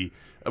Ozzy.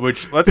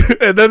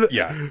 And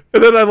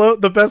then I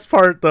love the best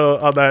part though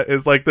on that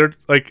is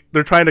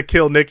they're trying to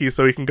kill Nicky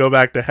so he can go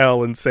back to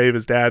hell and save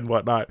his dad and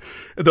whatnot.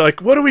 And they're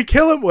like, what do we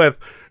kill him with?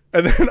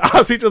 And then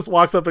Ozzy just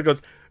walks up and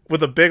goes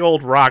with a big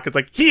old rock. It's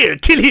like, here,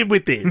 kill him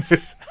with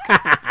this.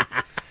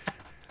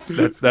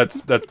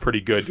 That's pretty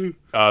good.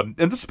 And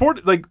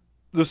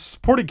the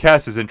supporting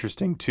cast is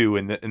interesting too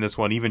in this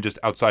one, even just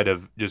outside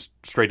of just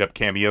straight up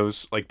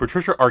cameos. Like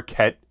Patricia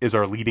Arquette is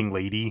our leading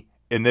lady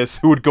in this,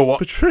 who would go on.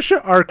 Patricia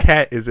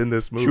Arquette is in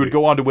this movie. She would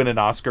go on to win an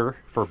Oscar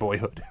for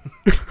Boyhood.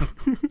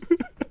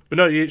 But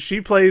no,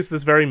 she plays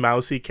this very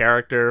mousy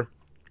character,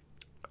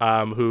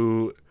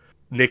 who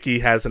Nicky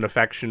has an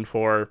affection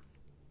for.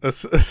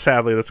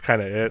 Sadly, that's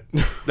kind of it.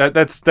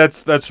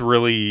 That's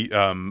really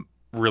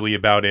really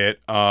about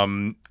it.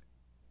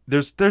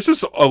 There's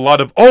just a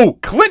lot of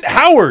Clint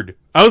Howard.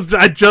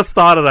 I just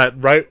thought of that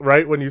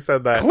right when you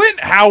said that. Clint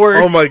Howard.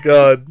 Oh my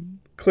god,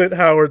 Clint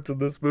Howard's in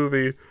this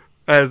movie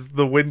as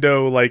the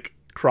window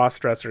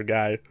cross-dresser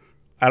guy.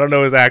 I don't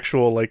know his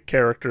actual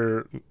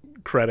character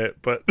credit,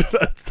 but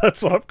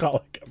that's what I'm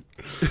calling him.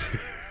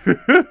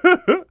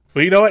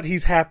 But you know what?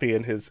 He's happy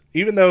in his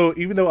even though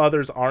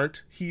others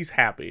aren't, he's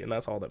happy, and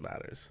that's all that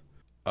matters.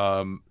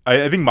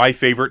 I think my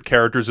favorite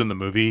characters in the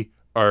movie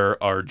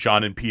are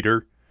John and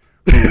Peter.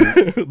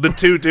 The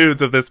two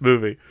dudes of this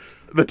movie.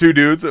 The two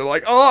dudes are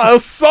like, oh,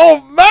 it's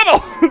so metal!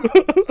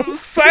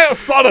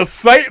 Son of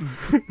Satan!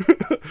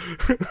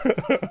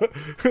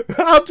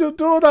 How'd you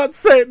do that,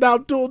 Satan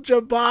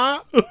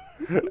Abdul-Jabbar?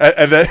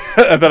 and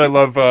then I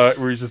love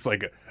where he's just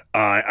like,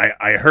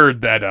 I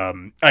heard that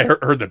I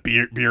heard that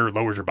beer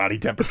lowers your body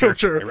temperature.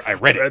 Sure. I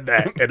read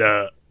that in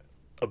a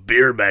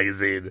beer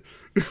magazine.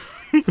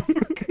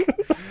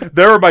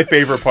 They were my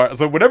favorite part.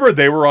 So whenever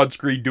they were on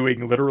screen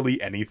doing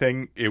literally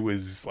anything, it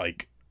was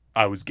like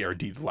I was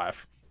guaranteed to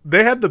laugh.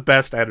 They had the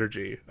best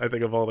energy, I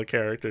think, of all the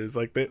characters.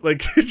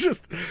 It's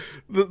just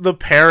the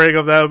pairing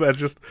of them, and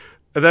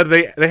then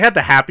they had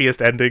the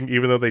happiest ending,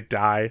 even though they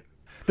die.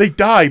 They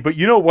die, but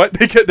you know what?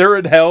 They're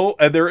in hell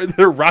and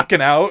they're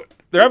rocking out.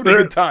 They're having a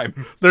good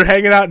time. They're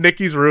hanging out in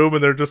Nicky's room,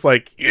 and they're just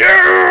like,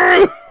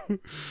 yeah.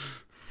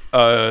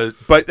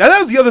 But that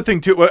was the other thing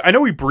too. I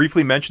know we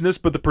briefly mentioned this,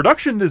 but the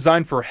production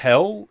design for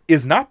Hell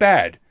is not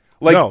bad.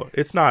 No,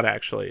 it's not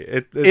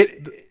actually.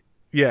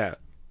 Yeah.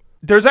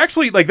 There's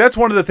actually that's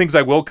one of the things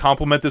I will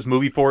compliment this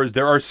movie for is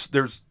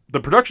there's the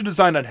production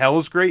design on Hell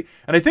is great,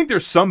 and I think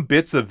there's some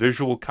bits of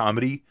visual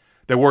comedy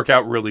that work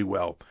out really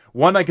well.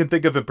 One I can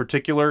think of in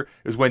particular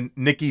is when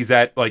Nicky's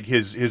at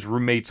his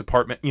roommate's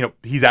apartment.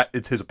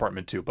 It's his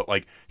apartment too, but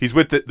he's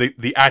with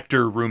the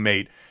actor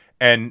roommate.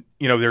 And,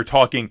 they're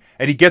talking,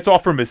 and he gets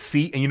off from his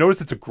seat, and you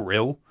notice it's a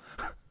grill.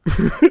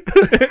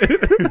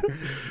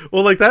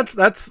 Well,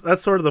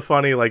 that's sort of the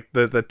funny,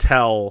 the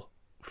tell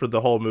for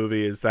the whole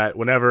movie is that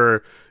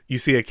whenever you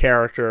see a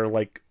character,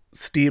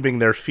 steaming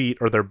their feet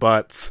or their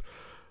butts,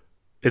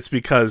 it's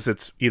because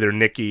it's either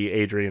Nikki,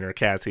 Adrian, or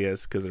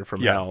Cassius because they're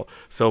from hell.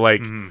 So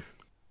like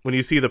when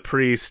you see the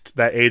priest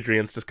that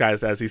Adrian's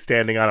disguised as, he's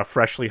standing on a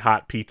freshly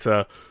hot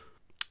pizza.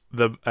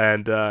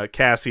 And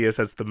Cassius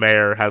as the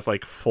mayor has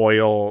like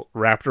foil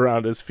wrapped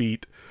around his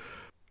feet.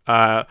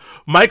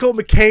 Michael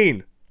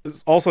McCain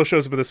also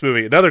shows up in this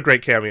movie, another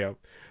great cameo,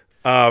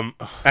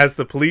 as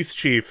the police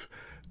chief,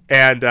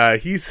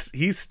 and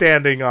he's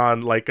standing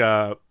on like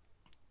another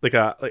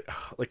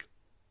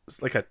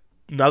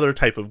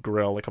type of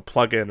grill, like a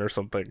plug-in or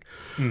something.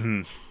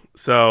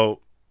 So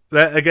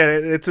that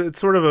again, it's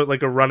sort of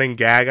like a running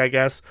gag, I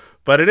guess,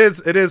 but it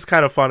is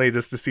kind of funny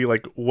just to see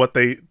like what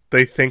they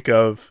think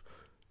of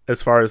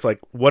as far as like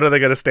what are they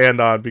going to stand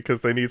on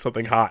because they need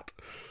something hot.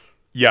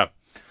 Yeah.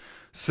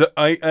 So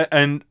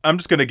I'm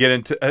just going to get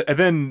into, and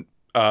then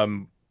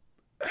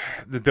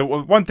the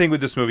one thing with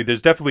this movie,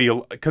 there's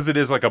definitely, because it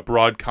is like a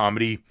broad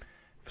comedy,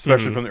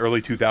 especially from the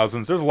early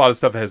 2000s, there's a lot of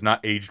stuff that has not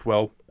aged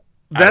well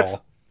at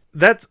all.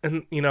 That's,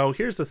 and you know,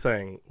 here's the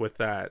thing with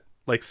that.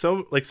 Like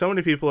so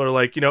many people are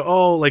like, you know,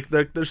 oh, like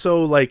they're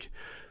so like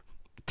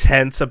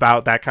tense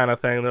about that kind of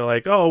thing. They're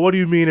like, oh, what do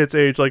you mean it's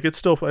aged? Like it's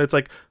still fun. It's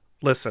like,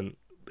 listen,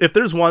 if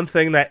there's one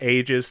thing that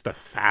ages the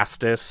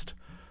fastest,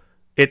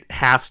 it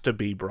has to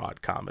be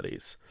broad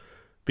comedies,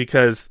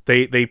 because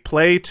they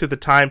play to the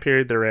time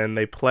period they're in.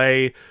 They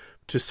play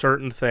to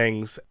certain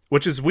things,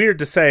 which is weird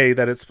to say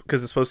that it's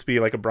because it's supposed to be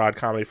like a broad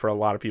comedy for a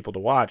lot of people to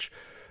watch.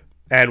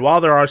 And while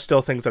there are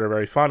still things that are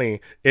very funny,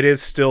 it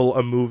is still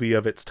a movie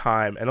of its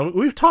time. And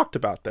we've talked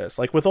about this,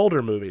 like with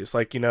older movies,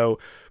 like, you know,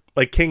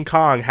 like King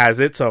Kong has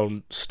its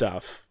own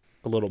stuff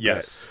a little bit.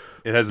 Yes.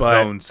 It has its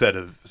own set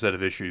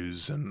of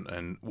issues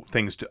and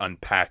things to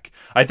unpack.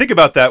 I think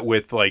about that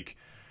with, like,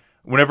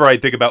 whenever I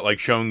think about, like,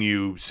 showing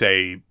you,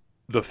 say,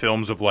 the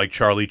films of, like,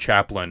 Charlie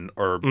Chaplin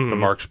or the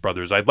Marx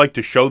Brothers, I'd like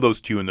to show those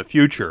to you in the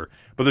future.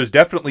 But there's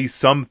definitely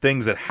some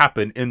things that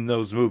happen in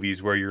those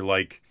movies where you're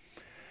like,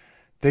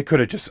 they could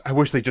have just, I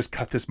wish they just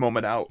cut this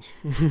moment out.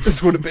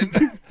 This would have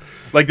been,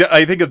 like,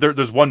 I think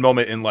there's one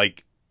moment in,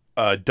 like,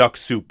 Duck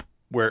Soup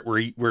where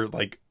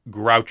like,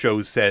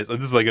 Groucho says,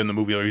 this is like in the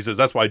movie where he says,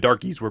 that's why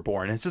darkies were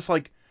born. And it's just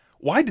like,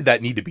 why did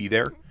that need to be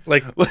there?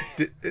 Like,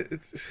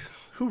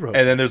 who wrote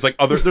and then there's like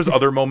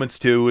other moments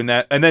too in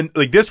that. And then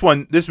like this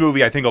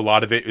movie, I think a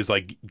lot of it is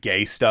like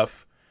gay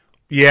stuff.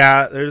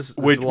 Yeah, there's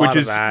a lot which of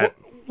is that.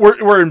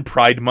 We're in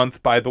Pride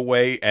Month, by the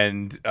way,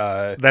 and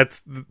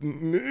that's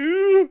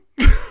it's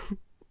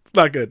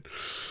not good.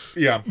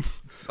 Yeah,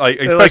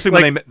 especially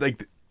when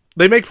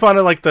they make fun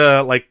of like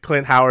the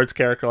Clint Howard's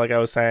character, like I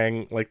was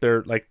saying, like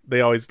they're like they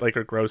always like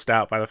are grossed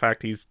out by the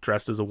fact he's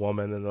dressed as a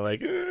woman, and they're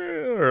like,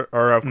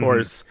 or of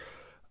course,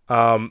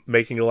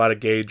 making a lot of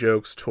gay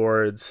jokes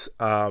towards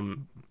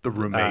the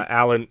roommate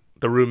Alan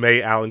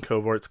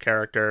Covort's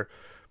character,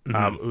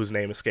 whose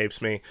name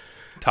escapes me,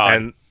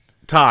 Todd.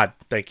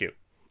 Thank you.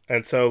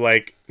 And so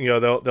like, you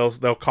know,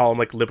 they'll call him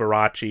like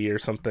Liberace or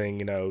something,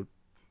 you know,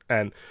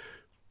 and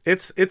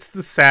it's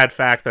the sad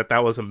fact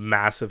that was a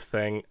massive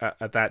thing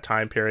at that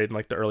time period in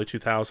like the early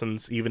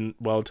 2000s, even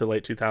well into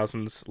late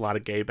 2000s, a lot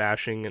of gay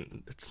bashing,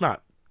 and it's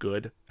not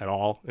good at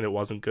all. And it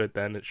wasn't good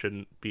then. It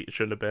shouldn't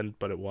have been,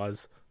 but it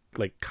was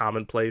like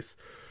commonplace.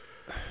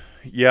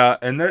 Yeah.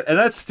 And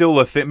that's still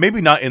a thing,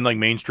 maybe not in like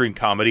mainstream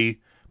comedy,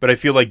 but I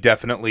feel like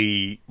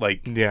definitely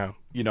like, yeah,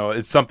 you know,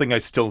 it's something I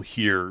still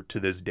hear to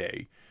this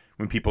day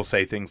when people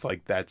say things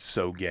like that's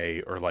so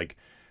gay, or like,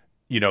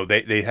 you know,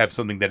 they have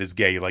something that is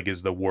gay, like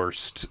is the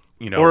worst,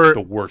 you know, or the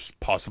worst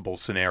possible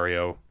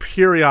scenario.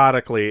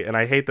 Periodically, and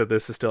I hate that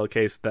this is still a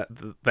case, that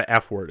the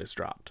F word is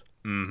dropped.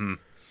 Mm-hmm.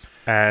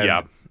 And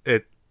yeah,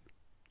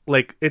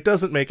 it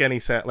doesn't make any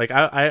sense. Like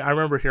I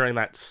remember hearing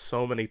that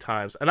so many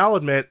times, and I'll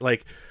admit,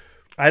 like,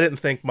 I didn't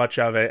think much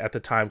of it at the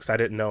time because I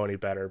didn't know any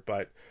better.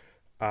 But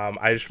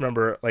I just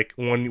remember, like,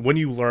 when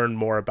you learn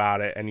more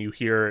about it and you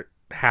hear it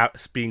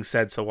being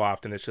said so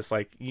often, it's just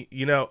like,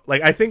 you know,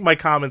 like, I think my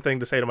common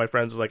thing to say to my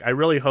friends was like, I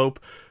really hope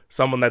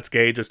someone that's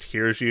gay just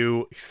hears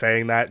you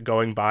saying that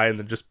going by and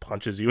then just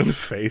punches you in the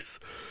face.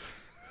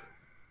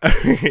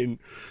 I mean,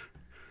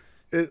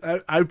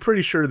 I'm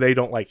pretty sure they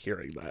don't like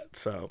hearing that.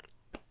 So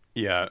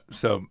yeah,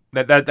 so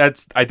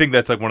that's I think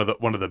that's like one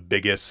of the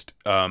biggest,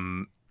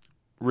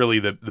 really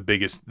the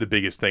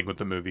biggest thing with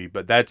the movie.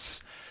 But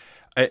that's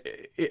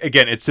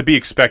again, it's to be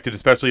expected,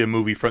 especially a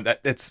movie from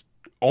that it's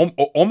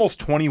almost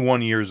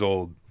 21 years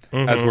old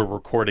as we're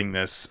recording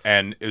this,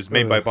 and it was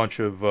made by a bunch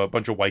of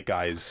white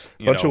guys.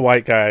 Of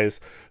white guys,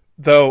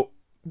 though.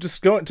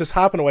 Just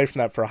hopping away from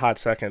that for a hot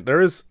second.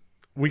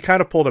 We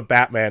kind of pulled a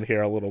Batman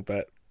here a little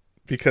bit,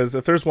 because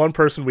if there's one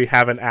person we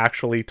haven't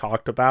actually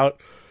talked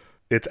about,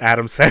 it's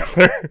Adam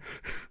Sandler.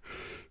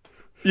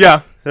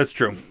 Yeah, that's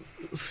true.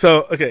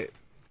 So okay,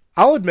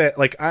 I'll admit,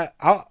 like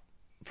I'll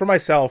for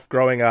myself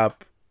growing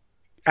up,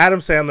 Adam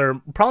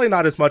Sandler, probably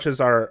not as much as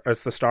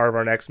the star of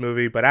our next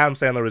movie, but Adam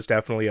Sandler was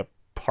definitely a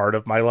part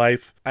of my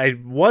life. I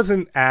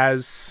wasn't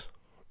as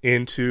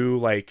into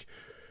like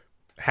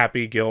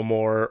Happy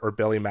Gilmore or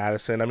Billy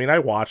Madison. I mean, I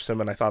watched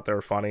them and I thought they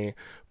were funny,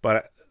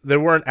 but they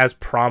weren't as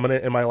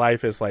prominent in my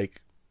life as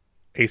like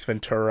Ace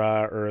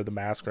Ventura or The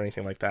Mask or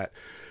anything like that.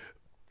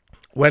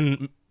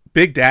 When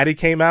Big Daddy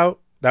came out,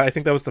 I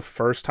think that was the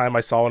first time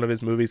I saw one of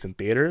his movies in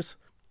theaters,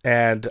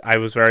 and I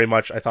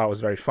thought it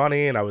was very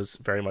funny, and I was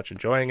very much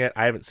enjoying it.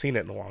 I haven't seen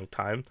it in a long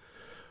time,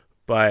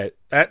 but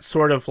that's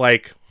sort of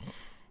like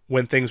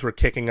when things were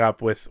kicking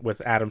up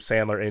with Adam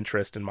Sandler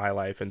interest in my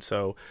life. And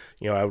so,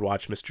 I would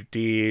watch Mr.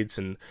 Deeds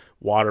and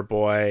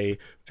Waterboy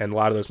and a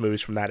lot of those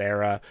movies from that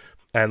era.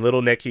 And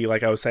Little Nicky,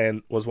 like I was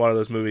saying, was one of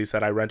those movies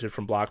that I rented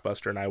from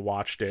Blockbuster and I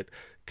watched it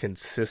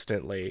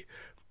consistently.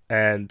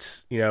 And,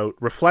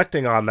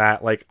 reflecting on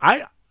that, like,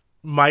 I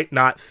might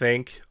not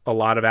think a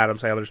lot of Adam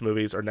Sandler's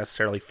movies are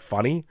necessarily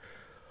funny,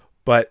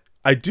 but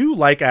I do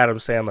like Adam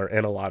Sandler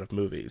in a lot of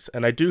movies.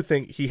 And I do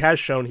think he has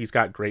shown he's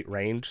got great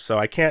range. So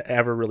I can't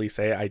ever really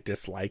say I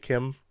dislike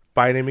him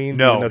by any means,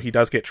 no. even though he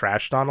does get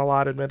trashed on a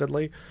lot,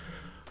 admittedly.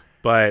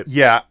 But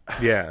yeah.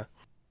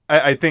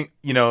 I think,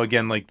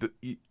 again, like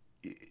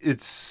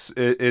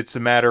it's a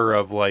matter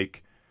of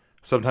like,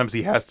 sometimes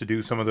he has to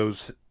do some of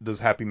those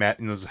Happy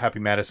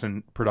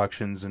Madison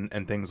productions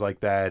and things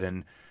like that.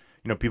 And,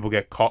 people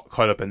get caught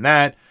up in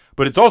that,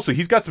 but it's also,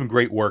 he's got some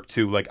great work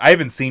too. Like, I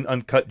haven't seen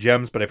Uncut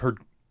Gems, but I've heard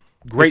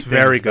great things.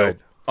 Very good.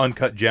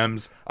 Uncut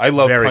Gems. I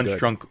love Very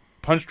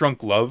Punch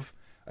Drunk Love.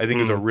 I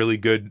think is a really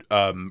good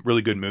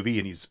movie,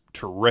 and he's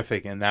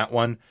terrific in that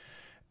one.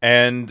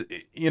 And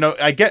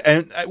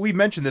we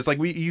mentioned this,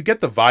 like you get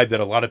the vibe that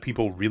a lot of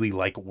people really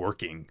like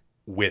working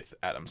with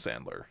Adam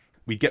Sandler.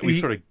 He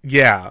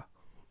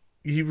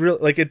really,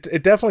 like,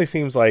 it definitely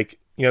seems like,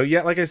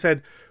 like I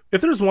said,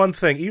 if there's one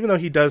thing, even though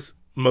he does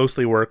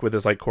mostly work with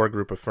his like core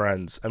group of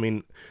friends, I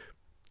mean,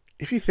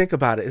 if you think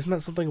about it, isn't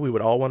that something we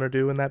would all want to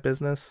do in that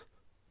business?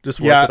 Just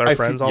work with our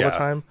friends all the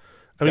time.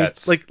 I mean,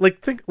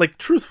 think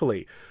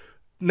truthfully,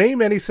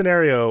 name any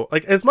scenario,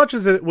 like, as much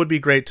as it would be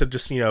great to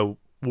just,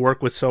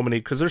 work with so many,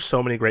 because there's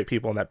so many great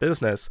people in that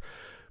business,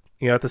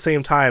 at the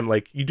same time,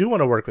 like, you do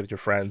want to work with your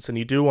friends and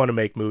you do want to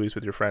make movies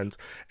with your friends.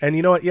 And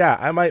you know what? Yeah,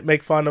 I might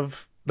make fun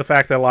of the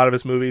fact that a lot of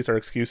his movies are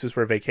excuses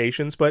for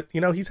vacations, but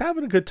he's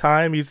having a good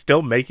time. He's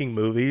still making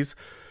movies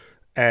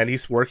and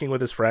he's working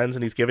with his friends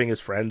and he's giving his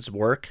friends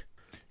work,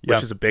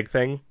 which is a big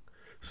thing.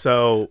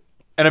 So,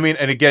 and I mean,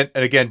 and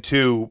again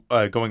too,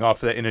 going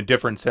off of that in a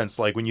different sense,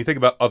 like when you think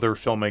about other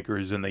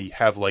filmmakers and they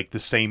have like the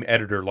same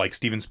editor, like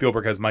Steven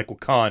Spielberg has Michael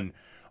Kahn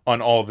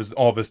on all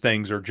of his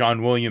things, or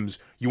John Williams,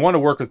 you want to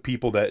work with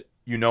people that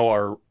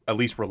are at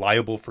least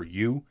reliable for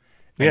you,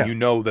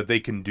 and that they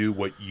can do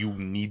what you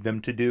need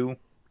them to do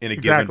in a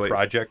given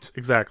project.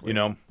 Exactly.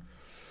 So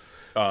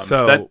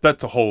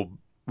that's a whole.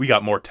 We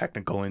got more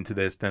technical into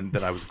this than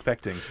I was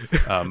expecting.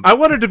 I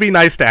wanted to be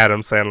nice to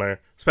Adam Sandler,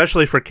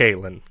 especially for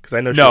Caitlin, because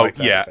I know she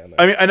likes Adam Sandler.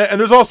 I mean, and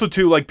there's also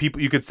too, like,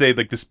 people you could say,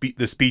 like,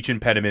 the speech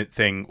impediment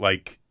thing,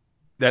 like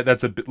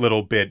that's a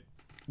little bit,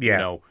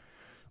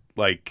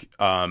 like,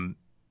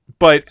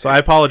 but so I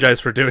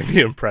apologize for doing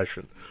the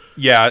impression.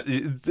 Yeah,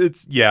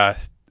 it's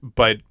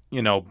but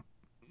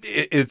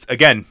it's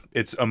again,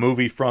 it's a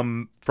movie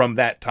from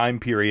that time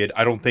period.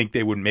 I don't think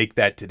they would make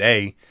that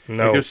today.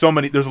 No,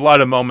 like, there's a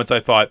lot of moments I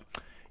thought,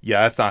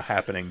 yeah, that's not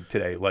happening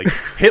today. Like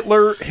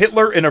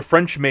Hitler in a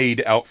French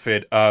maid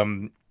outfit,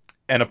 and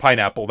a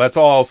pineapple. That's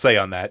all I'll say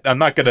on that. I'm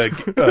not going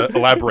to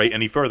elaborate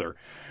any further.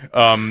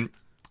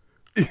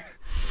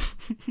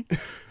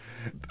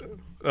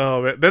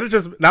 Oh man, then it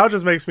just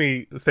makes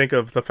me think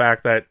of the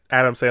fact that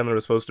Adam Sandler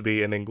was supposed to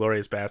be in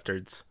Inglourious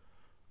Bastards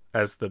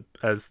as the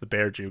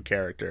Bear Jew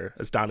character,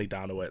 as Donnie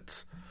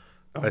Donowitz.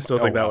 I still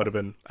think that would have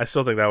been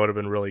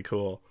really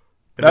cool.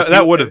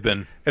 That would have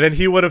been. And then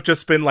he would have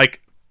just been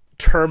like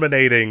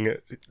terminating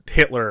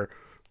Hitler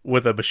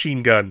with a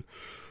machine gun.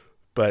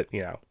 But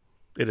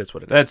it is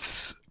what it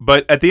is.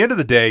 But at the end of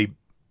the day,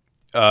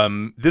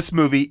 this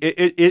movie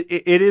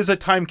it is a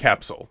time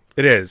capsule.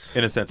 It is,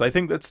 in a sense. I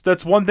think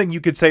that's one thing you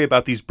could say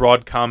about these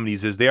broad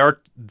comedies is they are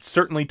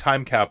certainly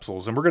time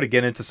capsules, and we're going to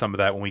get into some of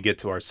that when we get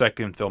to our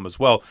second film as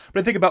well.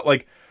 But I think about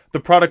like the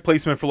product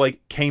placement for like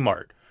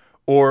Kmart,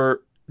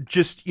 or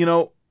just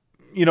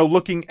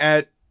looking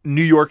at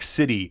New York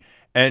City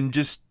and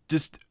just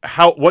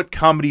what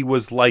comedy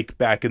was like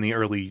back in the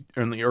early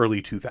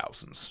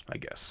 2000s, I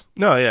guess.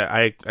 No, yeah,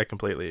 I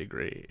completely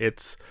agree.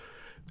 It's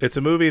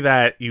a movie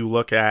that you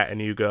look at and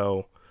you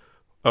go,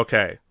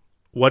 okay,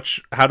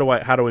 how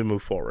do we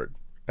move forward?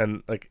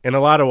 And like in a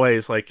lot of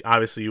ways, like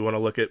obviously you want to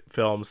look at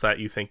films that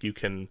you think you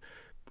can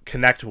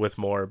connect with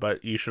more,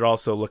 but you should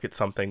also look at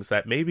some things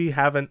that maybe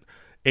haven't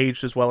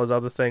aged as well as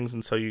other things,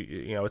 and so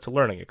it's a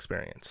learning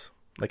experience,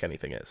 like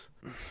anything is.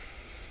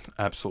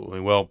 Absolutely.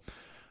 Well,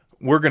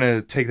 we're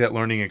gonna take that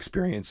learning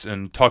experience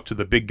and talk to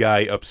the big guy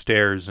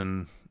upstairs,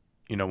 and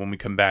when we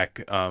come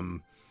back,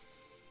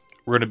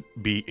 we're gonna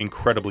be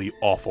incredibly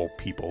awful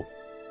people.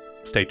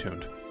 Stay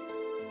tuned.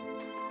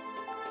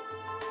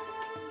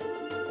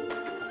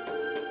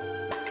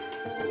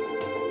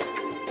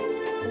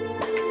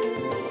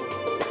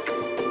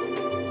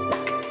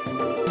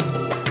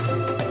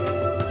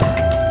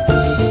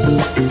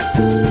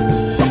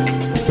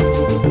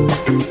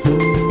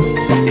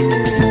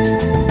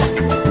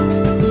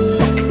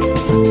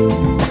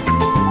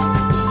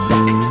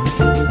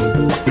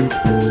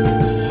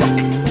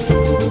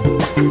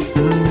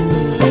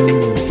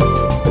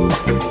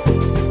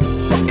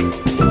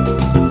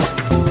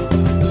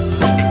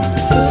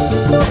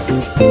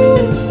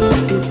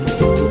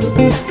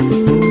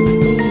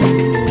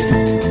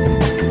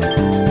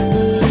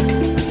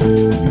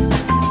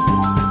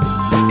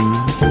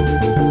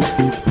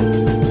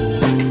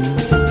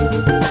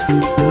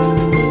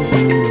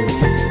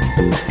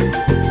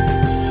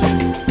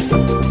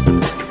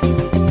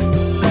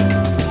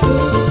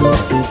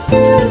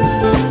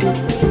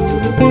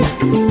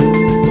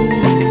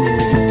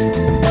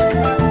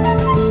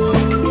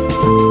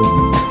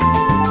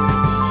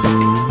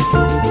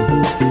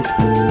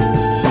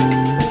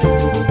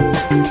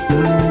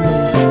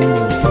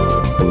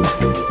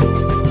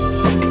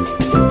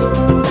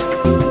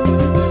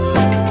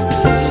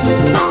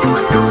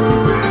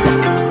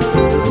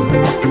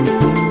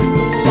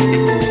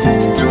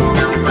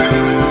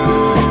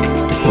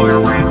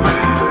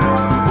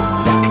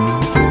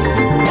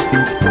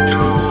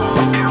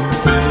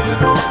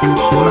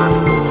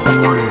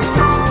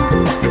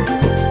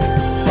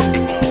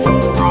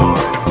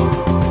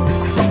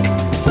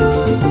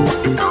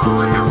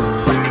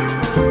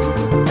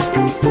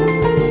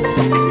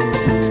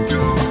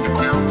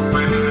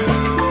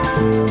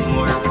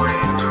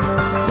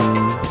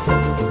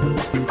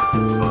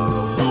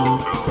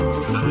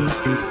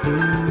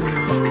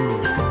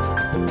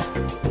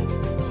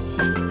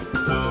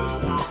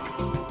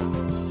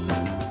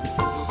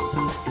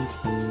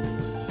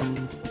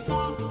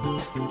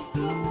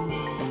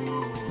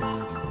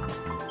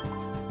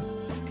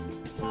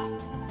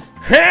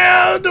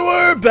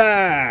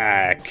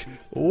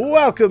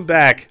 Welcome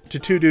back to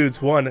Two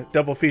Dudes, One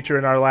Double Feature.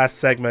 In our last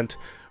segment,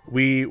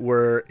 we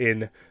were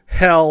in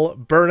hell,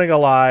 burning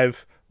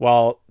alive,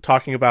 while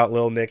talking about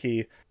Lil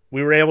Nicky.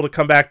 We were able to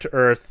come back to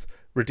Earth,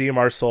 redeem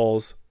our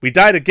souls. We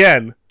died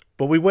again,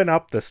 but we went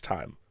up this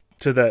time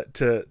to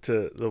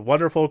the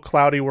wonderful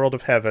cloudy world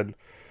of heaven.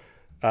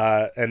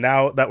 And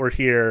now that we're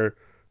here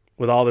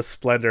with all this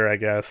splendor, I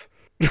guess,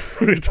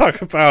 we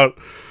talk about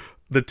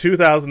the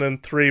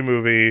 2003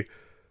 movie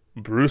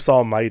Bruce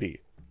Almighty.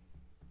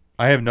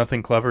 I have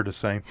nothing clever to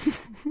say.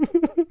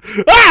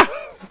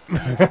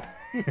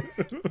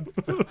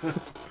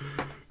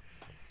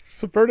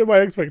 Subverted my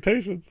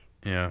expectations.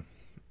 Yeah.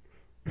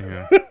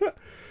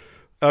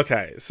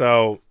 Okay,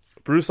 so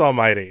Bruce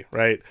Almighty,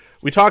 right?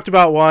 We talked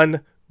about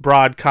one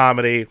broad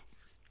comedy.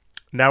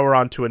 Now we're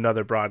on to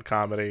another broad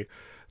comedy.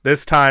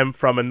 This time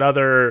from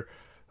another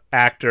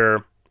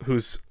actor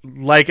who's,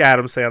 like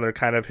Adam Sandler,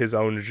 kind of his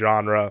own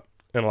genre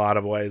in a lot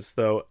of ways,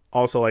 though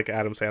also like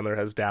Adam Sandler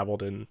has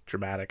dabbled in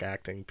dramatic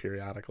acting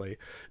periodically.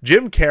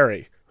 Jim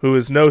Carrey, who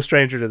is no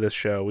stranger to this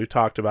show. We've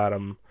talked about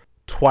him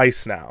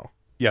twice now.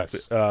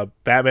 Yes.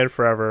 Batman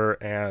Forever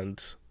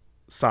and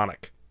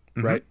Sonic,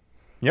 right?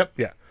 Yep.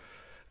 Yeah.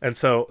 And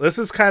so this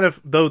is kind of,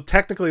 though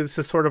technically this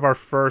is sort of our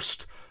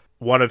first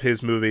one of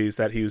his movies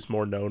that he was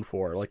more known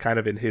for, like kind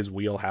of in his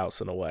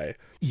wheelhouse in a way.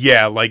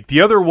 Yeah, like the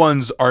other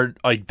ones are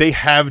like they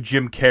have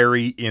Jim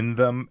Carrey in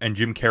them, and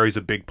Jim Carrey's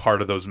a big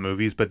part of those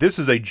movies, but this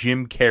is a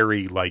Jim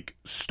Carrey like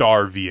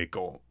star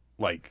vehicle.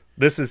 Like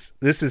this is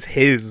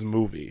his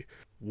movie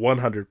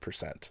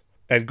 100%.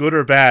 And good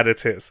or bad,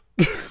 it's his.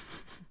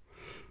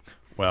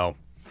 Well,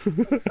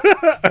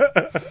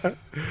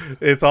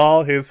 it's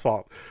all his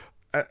fault.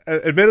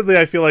 Admittedly,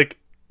 I feel like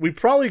we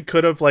probably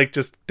could have like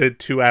just did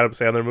two Adam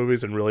Sandler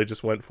movies and really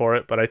just went for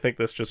it, but I think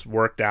this just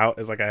worked out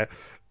as like a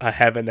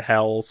heaven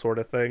hell sort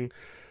of thing.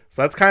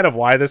 So that's kind of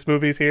why this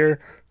movie's here.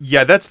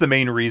 Yeah, that's the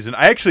main reason.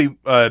 I actually,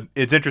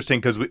 it's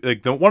interesting because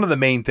like one of the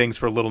main things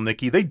for Little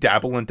Nicky, they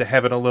dabble into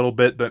heaven a little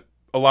bit, but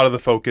a lot of the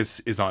focus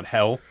is on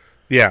hell.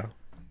 Yeah,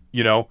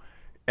 you know.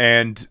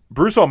 And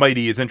Bruce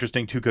Almighty is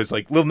interesting too because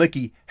like Little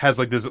Nicky has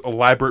like this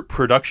elaborate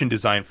production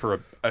design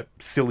for a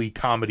silly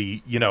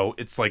comedy. You know,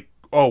 it's like,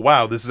 oh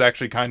wow, this is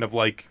actually kind of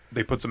like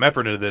they put some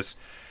effort into this.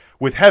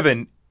 With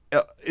Heaven,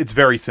 it's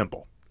very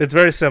simple. It's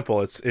very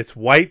simple. It's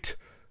white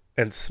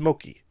and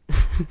smoky.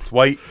 It's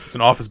white. It's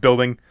an office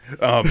building.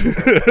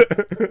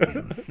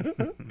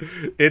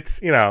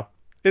 It's, you know,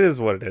 it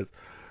is what it is.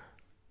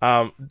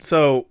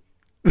 So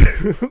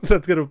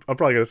that's gonna. I'm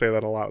probably gonna say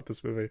that a lot with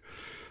this movie.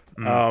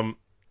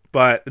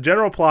 But the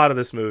general plot of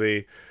this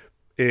movie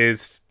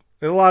is,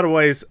 in a lot of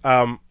ways,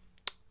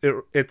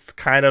 it's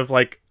kind of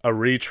like a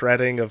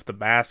retreading of The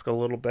Mask a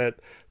little bit.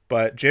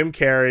 But Jim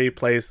Carrey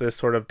plays this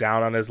sort of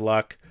down on his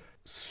luck,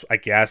 I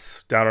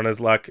guess, down on his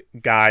luck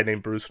guy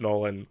named Bruce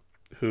Nolan,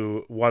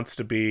 who wants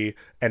to be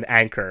an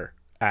anchor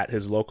at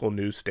his local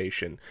news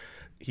station.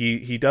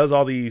 He does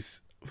all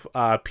these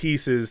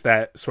pieces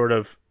that sort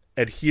of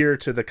adhere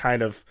to the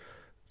kind of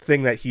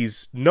thing that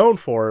he's known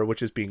for,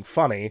 which is being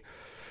funny.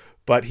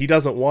 But he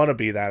doesn't want to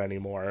be that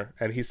anymore,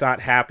 and he's not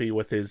happy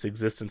with his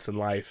existence in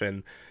life,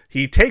 and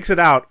he takes it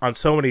out on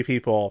so many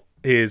people: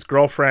 his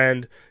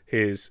girlfriend,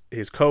 his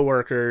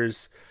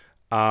coworkers,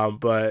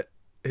 but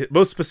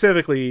most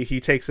specifically, he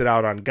takes it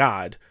out on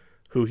God,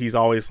 who he's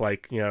always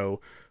like, you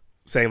know,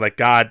 saying like,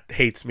 God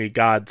hates me,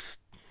 God's,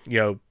 you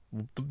know,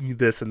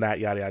 this and that,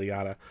 yada yada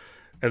yada.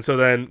 And so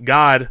then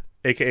God,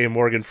 aka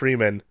Morgan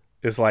Freeman,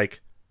 is like,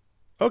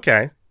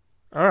 okay,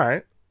 all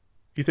right.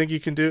 You think you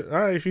can do? All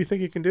right, if you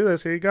think you can do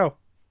this, here you go.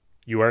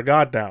 You are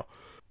God now.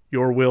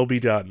 Your will be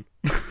done.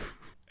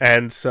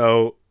 And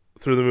so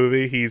through the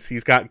movie,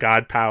 he's got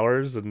God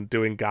powers and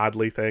doing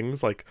godly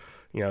things, like,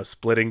 you know,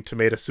 splitting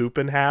tomato soup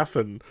in half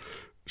and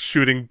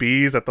shooting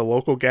bees at the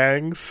local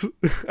gangs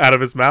out of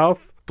his mouth,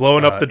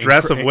 blowing up the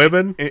dress of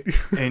women,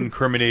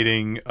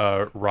 incriminating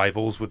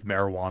rivals with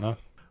marijuana,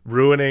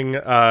 ruining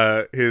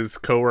his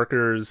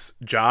coworkers'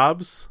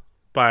 jobs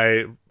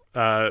by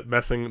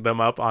messing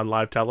them up on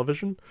live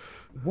television.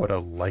 What a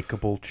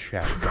likable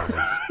chap,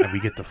 guys. And we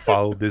get to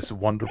follow this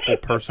wonderful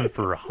person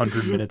for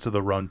 100 minutes of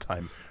the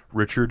runtime.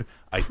 Richard,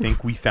 I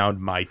think we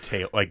found my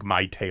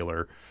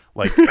Taylor.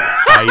 Like,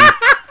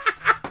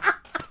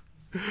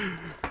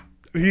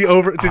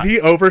 Did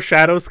he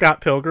overshadow Scott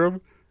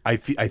Pilgrim? I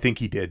think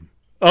he did.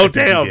 Oh,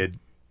 damn.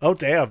 Oh,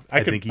 damn.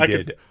 I think he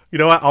did. You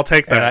know what? I'll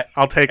take that.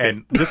 I'll take it.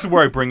 And this is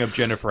where I bring up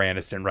Jennifer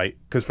Aniston, right?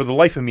 Because for the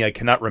life of me, I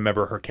cannot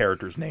remember her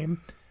character's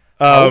name.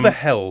 How the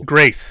hell?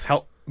 Grace.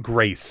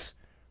 Grace.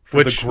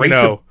 For the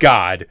grace of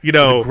God. You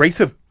know. The grace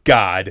of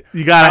God.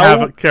 You gotta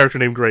have a character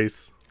named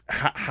Grace.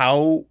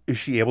 How is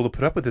she able to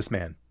put up with this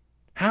man?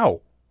 How?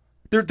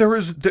 It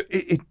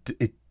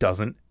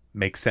doesn't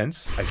make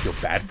sense. I feel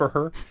bad for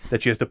her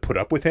that she has to put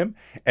up with him,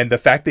 and the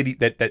fact that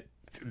that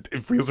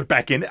it reels her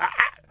back in.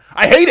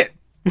 I hate it.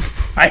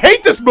 I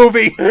hate this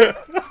movie.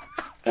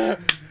 I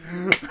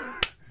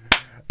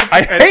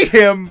hate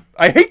him.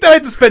 I hate that I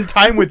had to spend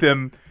time with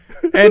him.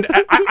 And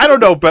I don't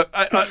know, but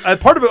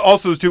part of it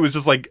also too is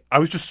just like I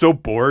was just so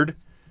bored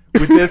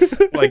with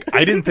this. Like,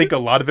 I didn't think a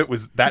lot of it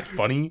was that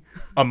funny.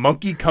 A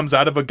monkey comes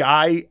out of a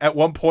guy at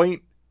one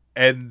point,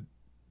 and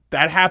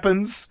that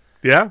happens.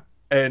 Yeah.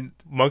 And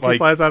Monkey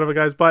flies out of a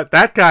guy's butt.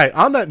 That guy,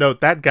 on that note,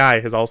 that guy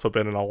has also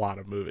been in a lot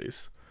of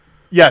movies.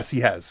 Yes,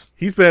 he has.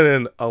 He's been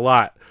in a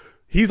lot.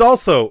 He's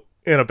also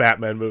in a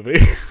Batman movie.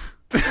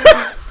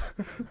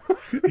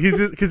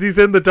 He's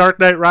in The Dark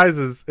Knight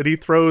Rises, and he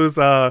throws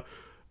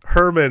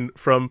Herman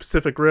from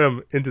Pacific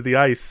Rim into the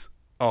ice.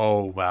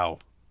 Oh, wow.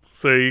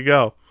 So there you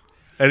go.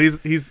 And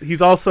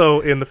he's also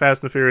in the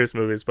Fast and Furious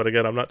movies, but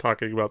again, I'm not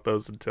talking about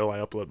those until I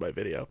upload my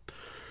video.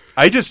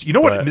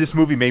 What this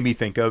movie made me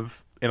think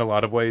of in a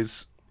lot of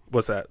ways?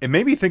 What's that? It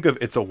made me think of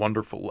It's a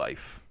Wonderful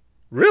Life.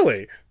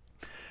 Really?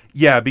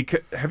 Yeah,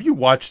 because have you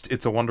watched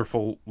It's a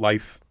Wonderful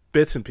Life?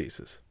 Bits and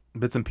pieces.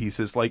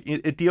 Like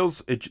it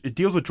deals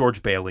with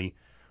George Bailey,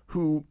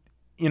 who,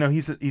 you know,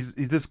 he's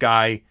this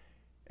guy,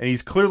 and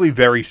he's clearly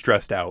very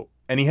stressed out,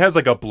 and he has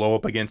like a blow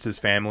up against his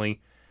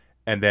family,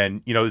 and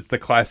then, you know, it's the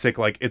classic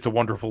like It's a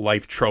Wonderful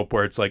Life trope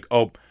where it's like,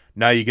 oh,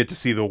 now you get to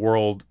see the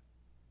world,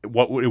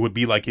 what it would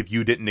be like if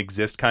you didn't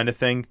exist, kind of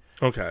thing.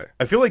 Okay.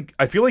 I feel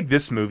like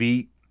this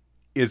movie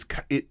is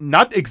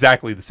not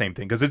exactly the same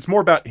thing, because it's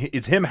more about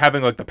it's him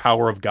having like the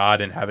power of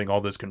God and having all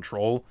this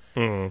control.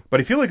 Mm. But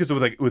I feel like it's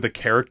with a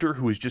character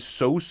who is just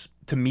so,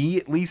 to me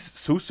at least,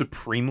 so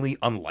supremely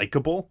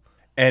unlikable,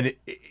 and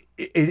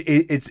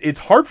it's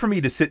hard for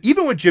me to sit.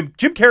 Even with Jim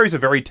Carrey's a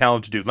very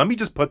talented dude. Let me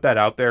just put that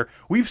out there.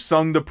 We've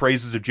sung the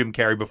praises of Jim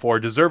Carrey before,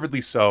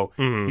 deservedly so.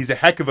 Mm. He's a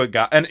heck of a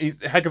guy, and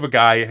he's a heck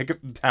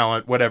of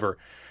talent, whatever.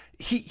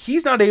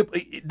 He's not able.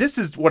 This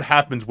is what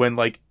happens when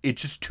like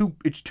it's too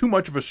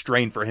much of a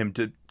strain for him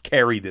to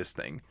carry this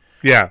thing.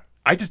 Yeah,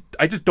 I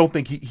just don't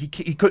think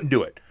he couldn't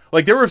do it.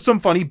 Like, there were some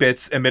funny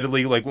bits,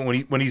 admittedly, like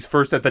when he's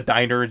first at the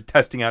diner and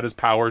testing out his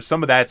powers.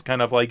 Some of that's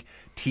kind of like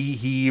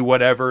tee-hee,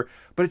 whatever.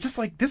 But it's just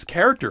like, this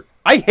character,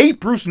 I hate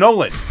Bruce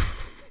Nolan.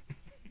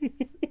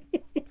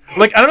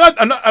 Like,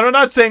 I'm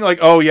not saying like,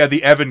 oh yeah,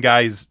 the Evan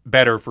guy's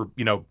better for,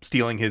 you know,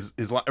 stealing his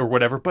or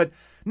whatever, but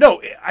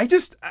no, I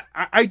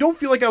don't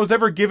feel like I was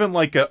ever given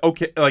like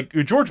like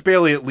George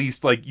Bailey, at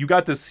least, like, you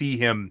got to see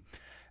him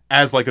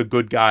as like a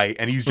good guy,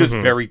 and he's just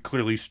very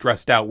clearly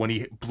stressed out when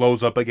he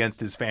blows up against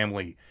his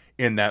family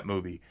in that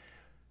movie.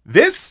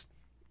 This,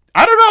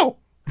 I don't know.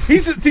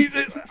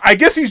 I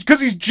guess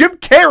because he's Jim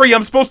Carrey,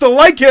 I'm supposed to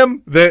like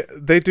him.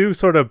 They do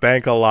sort of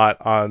bank a lot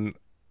on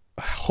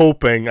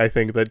hoping, I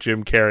think, that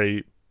Jim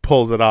Carrey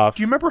pulls it off.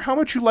 Do you remember how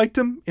much you liked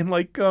him in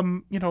like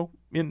you know,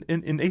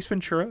 in Ace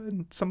Ventura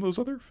and some of those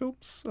other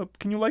films?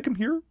 Can you like him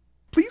here,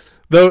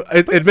 please? Though,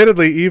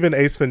 admittedly, even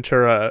Ace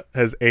Ventura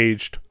has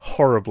aged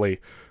horribly.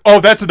 Oh,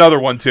 that's another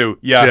one too.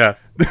 Yeah,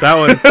 that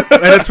one,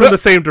 and it's from the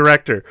same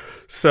director.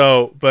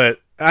 So,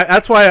 but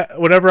that's why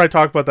whenever I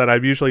talk about that,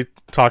 I'm usually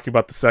talking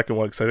about the second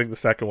one, because I think the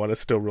second one is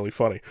still really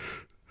funny.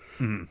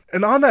 Mm.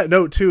 And on that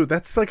note too,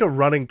 that's like a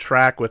running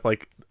track with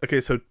like,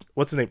 okay, so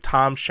what's his name?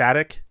 Tom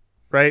Shattuck,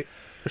 right?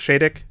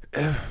 Shattuck?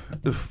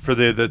 For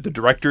the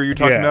director you're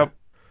talking about?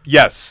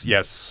 Yes.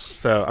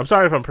 So I'm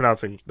sorry if I'm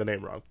pronouncing the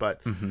name wrong,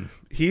 but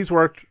he's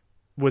worked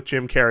with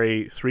Jim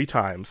Carrey 3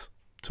 times,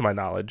 to my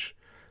knowledge.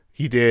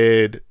 He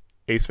did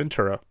Ace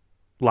Ventura,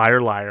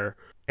 Liar Liar,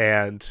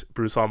 and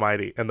Bruce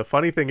Almighty. And the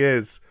funny thing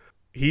is,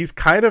 he's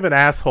kind of an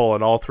asshole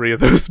in all 3 of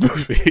those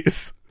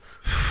movies.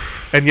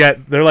 And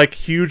yet they were like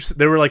huge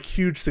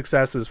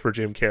successes for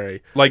Jim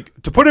Carrey.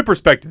 Like, to put it in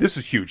perspective, this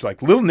is huge.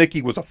 Like, Little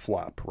Nicky was a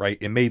flop, right?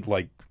 It made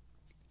like,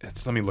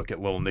 let me look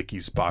at Little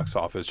Nicky's box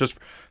office. Just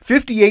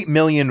 $58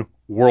 million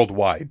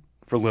worldwide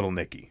for Little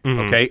Nicky.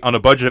 Okay, on a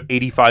budget of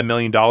 $85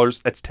 million.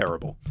 That's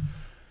terrible.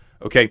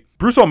 Okay,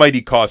 Bruce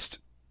Almighty cost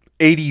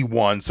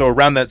 81, so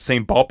around that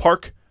same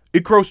ballpark.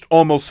 It grossed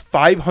almost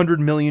 $500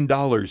 million.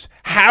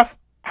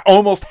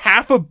 Almost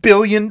 $500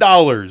 million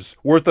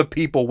worth of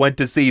people went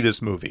to see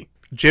this movie.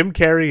 Jim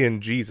Carrey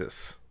and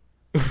Jesus.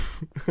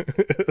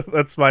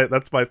 that's my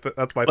like,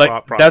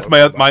 thought process.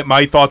 That's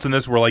my thoughts on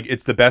this were like,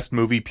 it's the best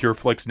movie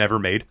PureFlix never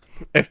made.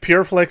 If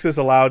PureFlix is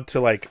allowed to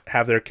like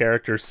have their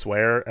characters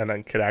swear, and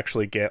then could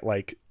actually get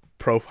like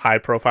high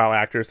profile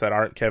actors that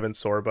aren't Kevin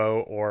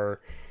Sorbo or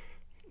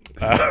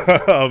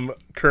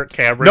Kirk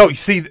Cameron. No, you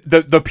see,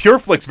 the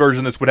PureFlix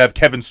version of this would have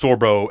Kevin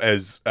Sorbo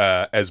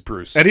as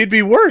Bruce, and he'd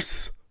be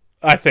worse,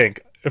 I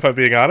think, if I'm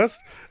being honest.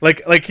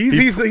 Like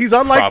he's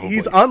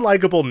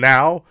unlikable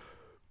now.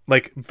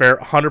 Like,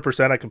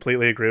 100%, I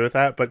completely agree with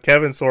that. But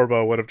Kevin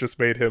Sorbo would have just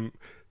made him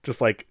just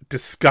like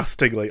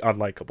disgustingly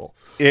unlikable.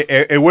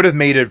 It would have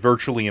made it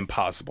virtually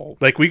impossible.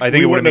 Like, I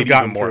think it would have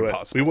gotten through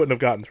it. We wouldn't have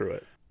gotten through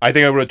it. I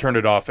think I would have turned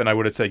it off, and I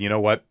would have said, you know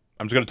what?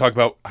 I'm just going to talk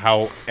about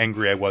how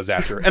angry I was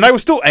after. And I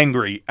was still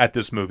angry at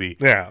this movie.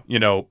 Yeah. You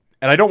know,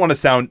 and I don't want to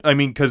sound, I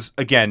mean, because,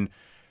 again,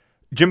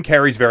 Jim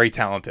Carrey's very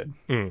talented.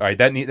 All right,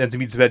 that needs to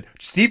be said.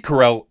 Steve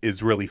Carell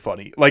is really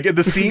funny. Like, in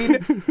the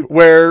scene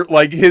where,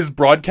 like, his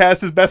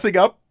broadcast is messing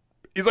up,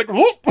 he's like,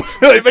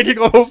 like making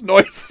all those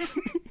noises.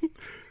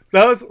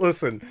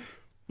 Listen,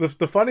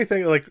 the funny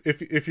thing, like,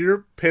 if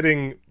you're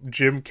pitting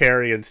Jim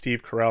Carrey and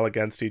Steve Carell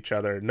against each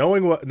other,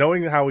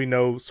 knowing how we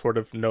know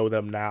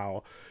them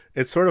now,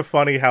 it's sort of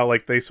funny how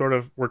like they sort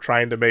of were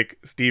trying to make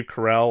Steve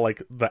Carell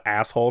like the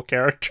asshole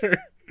character.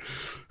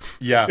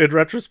 Yeah. In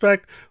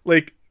retrospect,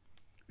 like,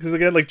 because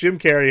again, like Jim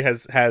Carrey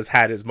has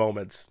had his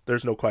moments.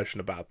 There's no question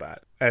about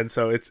that, and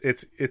so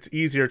it's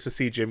easier to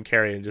see Jim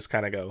Carrey and just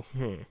kind of go,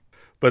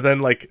 But then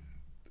like,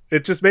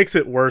 it just makes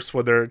it worse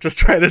when they're just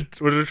trying to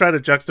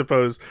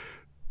juxtapose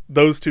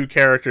those two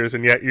characters,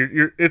 and yet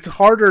you're it's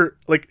harder.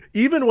 Like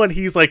even when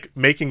he's like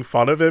making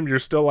fun of him, you're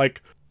still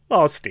like,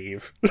 oh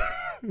Steve,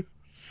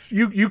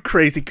 you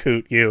crazy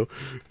coot, you.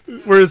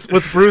 Whereas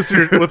with Bruce,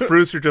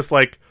 you're just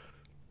like,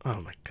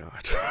 oh my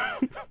god.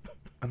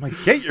 I'm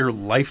like, get your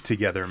life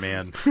together,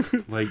 man.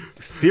 Like,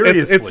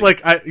 seriously. It's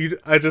like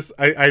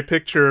I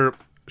picture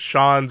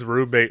Sean's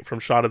roommate from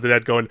Shaun of the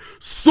Dead going,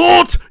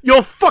 "Sort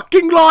your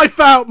fucking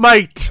life out,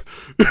 mate."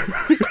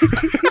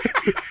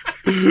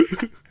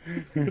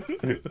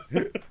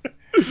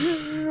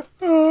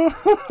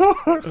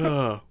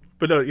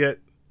 But no, yet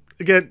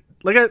again,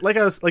 like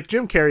I was like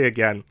Jim Carrey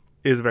again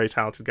is a very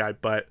talented guy,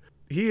 but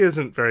he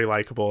isn't very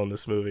likable in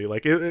this movie.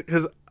 Like,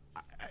 because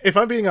if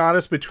I'm being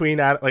honest, between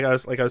like I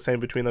was saying,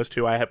 between those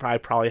two, I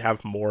probably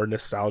have more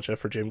nostalgia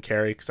for Jim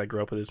Carrey because I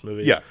grew up with this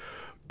movie. Yeah,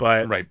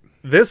 but right.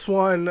 This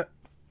one,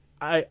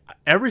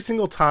 every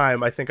single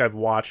time I think I've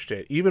watched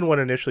it, even when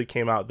it initially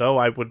came out, though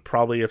I would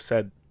probably have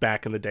said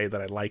back in the day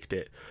that I liked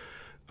it.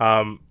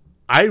 I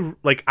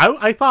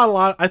thought a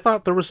lot. I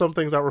thought there were some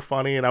things that were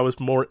funny, and I was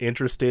more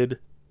interested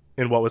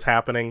in what was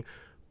happening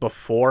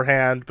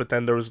beforehand. But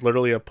then there was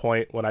literally a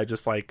point when I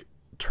just like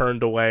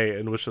turned away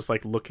and was just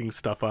like looking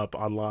stuff up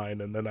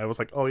online, and then I was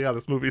like, oh yeah,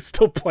 this movie's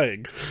still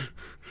playing.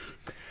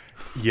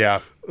 Yeah,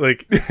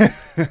 like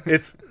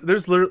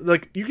there's literally,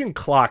 like, you can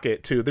clock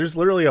it too. There's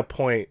literally a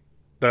point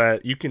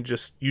that you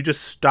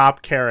just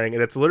stop caring,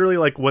 and it's literally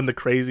like when the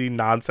crazy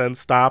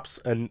nonsense stops,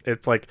 and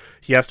it's like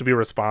he has to be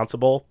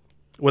responsible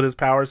with his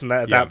powers, and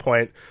that at that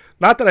point,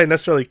 not that I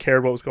necessarily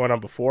cared what was going on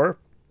before,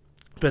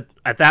 but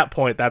at that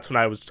point, that's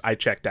when I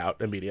checked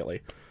out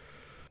immediately.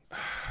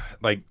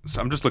 Like,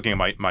 so I'm just looking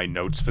at my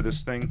notes for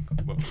this thing.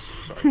 Whoops,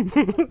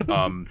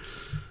 sorry.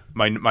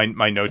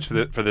 My notes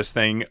for this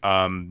thing.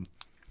 Jim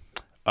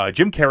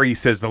Carrey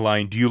says the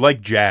line, "Do you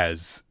like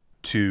jazz?"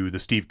 to the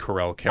Steve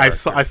Carell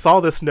character. I saw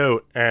this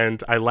note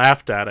and I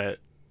laughed at it,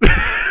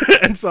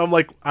 and so I'm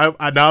like,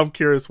 now I'm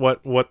curious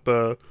what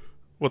the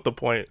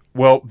point.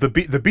 Well,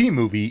 the B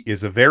movie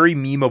is a very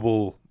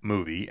memeable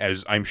movie,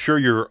 as I'm sure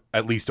you're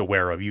at least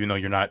aware of, even though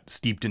you're not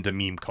steeped into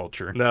meme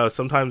culture. No,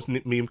 sometimes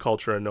meme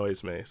culture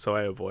annoys me, so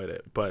I avoid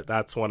it. But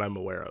that's one I'm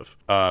aware of.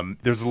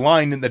 There's a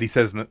line that he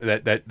says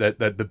that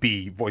the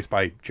B, voiced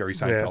by Jerry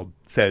Seinfeld,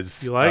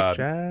 says, "You like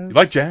jazz? You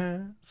like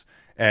jazz?"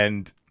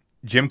 And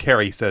Jim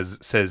Carrey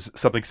says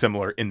something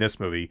similar in this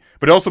movie,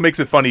 but it also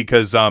makes it funny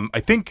because I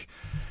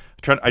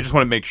just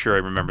want to make sure I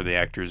remember the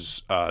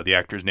actor's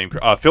name.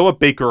 Philip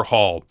Baker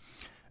Hall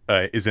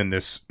is in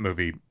this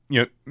movie.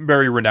 You know,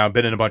 very renowned,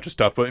 been in a bunch of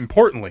stuff. But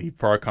importantly,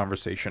 for our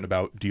conversation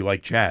about Do You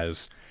Like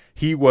Jazz,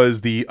 he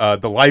was the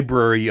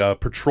library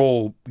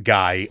patrol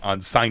guy on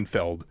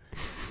Seinfeld.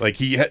 Like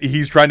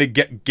he's trying to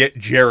get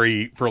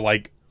Jerry for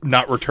like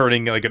not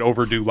returning like an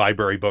overdue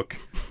library book.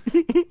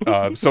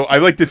 So I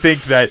like to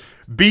think that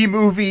B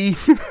movie,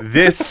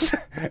 this,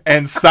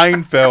 and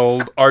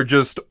Seinfeld are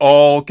just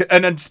all.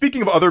 And then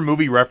speaking of other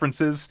movie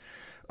references,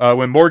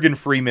 when Morgan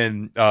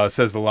Freeman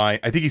says the line,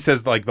 I think he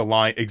says like the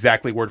line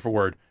exactly word for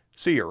word,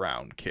 "See you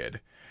around, kid."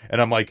 And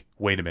I'm like,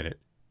 wait a minute,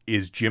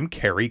 is Jim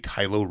Carrey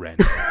Kylo Ren?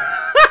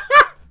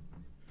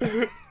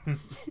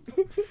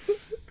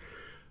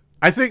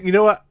 I think, you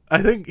know what?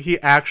 I think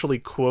he actually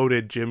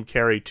quoted Jim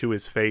Carrey to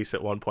his face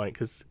at one point,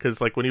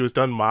 because like when he was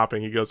done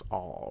mopping, he goes,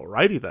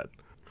 "Alrighty then."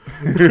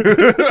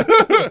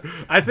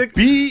 I think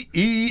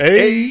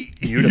B-E-A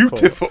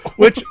beautiful.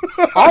 Which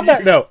on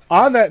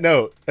that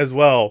note as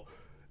well,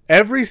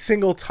 every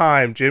single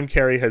time Jim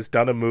Carrey has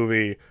done a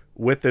movie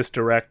with this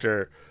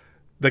director,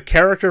 the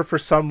character for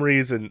some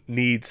reason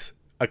needs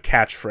a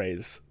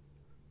catchphrase.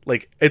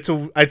 Like it's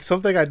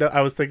something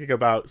I was thinking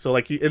about. So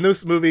like in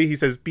this movie he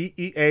says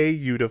B-E-A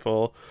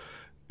beautiful,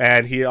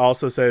 and he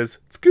also says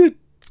it's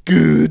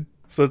good.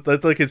 So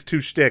that's like his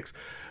two shticks.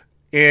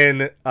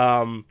 In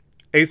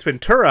Ace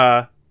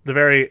Ventura, the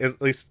very,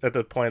 at least at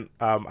the point,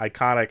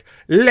 iconic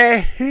 "Le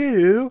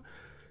who,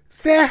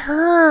 c'est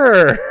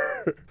her,"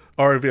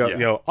 or you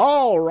know,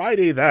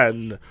 "Alrighty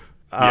then."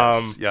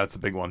 Yes, yeah, it's a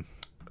big one.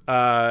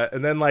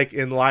 And then like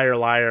in Liar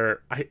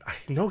Liar, I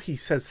know he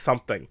says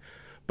something,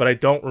 but I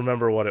don't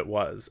remember what it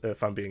was,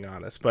 if I'm being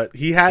honest. But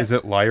he had. Is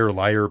it Liar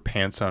Liar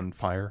Pants on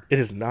Fire? It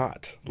is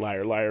not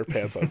Liar Liar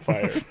Pants on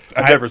Fire.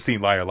 I've never seen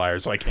Liar Liar,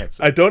 so I can't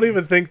say. I don't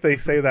even think they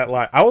say that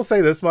line. I will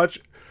say this much.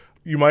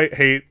 You might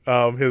hate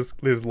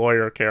his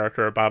lawyer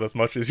character about as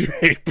much as you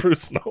hate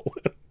Bruce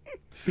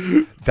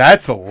Nolan.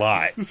 That's a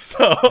lot.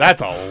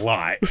 That's a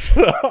lot.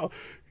 So,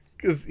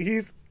 because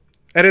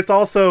it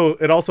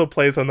also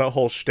plays on that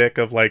whole shtick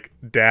of like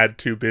dad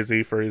too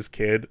busy for his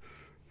kid.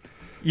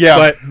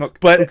 Yeah,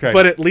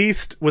 but at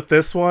least with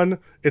this one,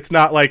 it's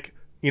not like,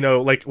 you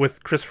know, like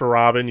with Christopher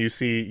Robin, you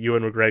see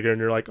Ewan McGregor and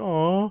you're like,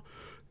 oh,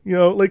 You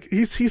know, like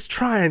he's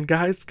trying,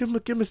 guys. Give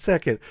him a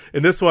second.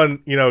 In this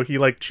one, you know, he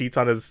like cheats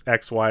on his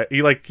ex-wife.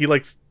 He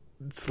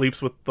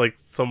sleeps with like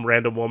some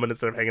random woman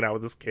instead of hanging out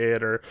with his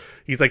kid, or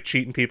he's like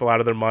cheating people out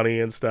of their money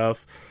and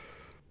stuff.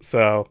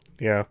 So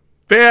yeah.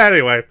 But yeah,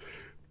 anyway,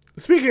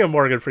 speaking of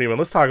Morgan Freeman,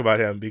 let's talk about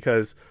him,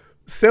 because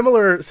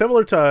similar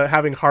to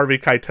having Harvey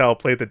Keitel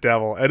play the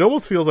devil, it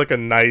almost feels like a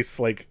nice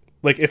like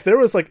if there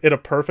was like in a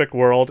perfect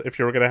world, if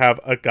you were gonna have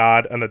a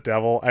god and a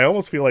devil, I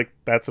almost feel like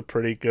that's a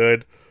pretty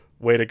good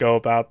way to go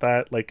about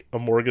that, like a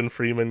Morgan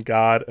Freeman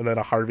god and then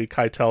a Harvey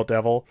Keitel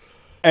devil.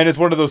 And it's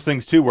one of those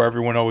things too where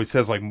everyone always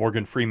says like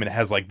Morgan Freeman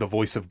has like the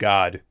voice of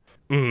God.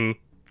 Mm-hmm.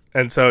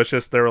 And so it's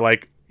just, they were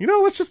like, you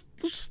know, let's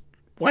just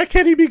why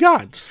can't he be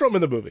God? Just throw him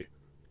in the movie.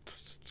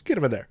 Just get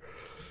him in there.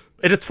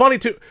 And it's funny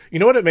too. You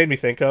know what it made me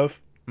think of?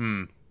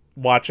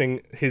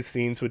 Watching his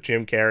scenes with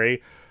Jim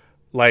Carrey,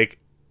 like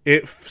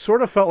it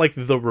sort of felt like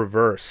the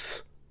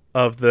reverse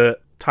of the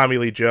Tommy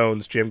Lee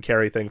Jones Jim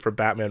Carrey thing for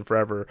Batman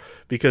Forever,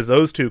 because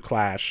those two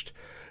clashed,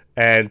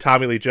 and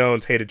Tommy Lee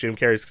Jones hated Jim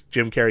Carrey.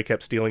 Jim Carrey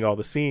kept stealing all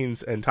the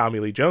scenes, and Tommy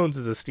Lee Jones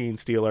is a scene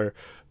stealer.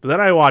 But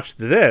then I watched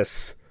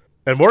this,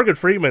 and Morgan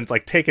Freeman's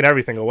like taking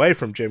everything away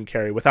from Jim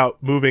Carrey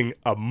without moving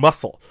a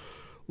muscle.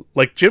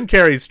 Like Jim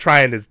Carrey's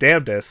trying his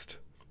damnedest,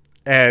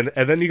 and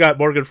then you got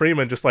Morgan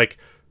Freeman just like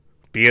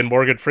being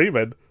Morgan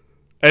Freeman,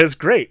 and it's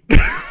great.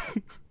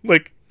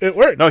 Like, it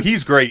worked. No,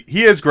 he's great.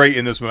 He is great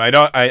in this movie. I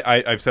know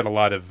I've said a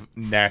lot of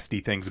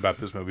nasty things about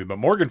this movie, but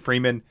Morgan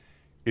Freeman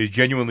is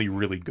genuinely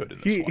really good in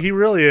this one. He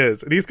really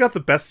is. And he's got the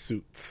best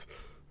suits.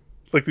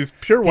 Like these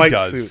pure white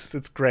suits.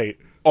 It's great.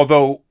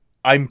 Although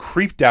I'm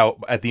creeped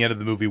out at the end of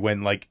the movie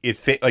when like it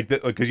fit like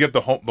because you have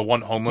the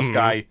one homeless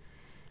guy.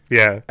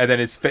 Yeah. And then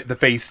the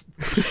face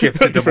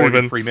shifts into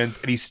Morgan Freeman's,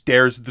 and he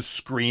stares at the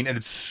screen, and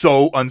it's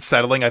so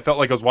unsettling. I felt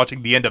like I was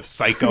watching the end of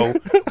Psycho,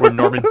 where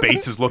Norman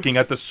Bates is looking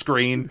at the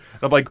screen. And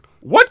I'm like,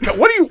 what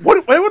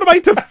am I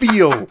to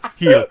feel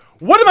here?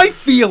 What am I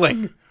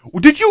feeling?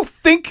 Did you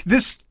think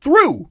this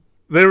through?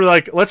 They were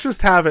like, let's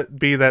just have it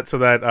be that so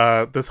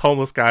that this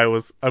homeless guy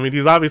was, I mean,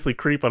 he's obviously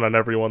creeping on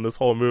everyone this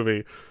whole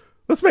movie.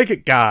 Let's make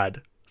it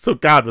God. So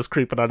God was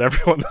creeping on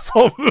everyone this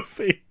whole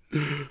movie.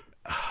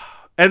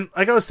 And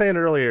like I was saying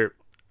earlier,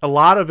 a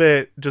lot of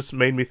it just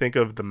made me think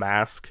of The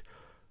Mask,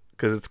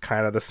 because it's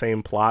kind of the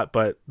same plot,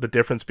 but the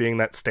difference being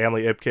that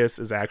Stanley Ipkiss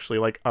is actually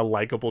like a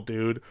likable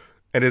dude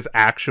and is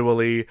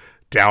actually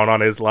down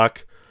on his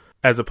luck,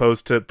 as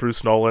opposed to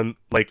Bruce Nolan,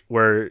 like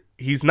where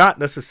he's not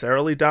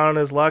necessarily down on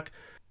his luck.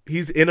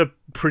 He's in a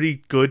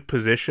pretty good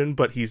position,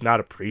 but he's not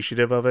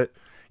appreciative of it.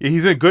 Yeah,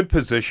 he's in a good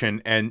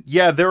position, and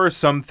yeah, there are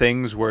some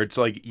things where it's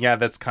like, yeah,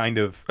 that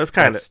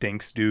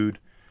stinks, dude.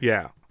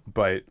 Yeah,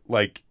 but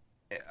like,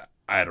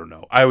 I don't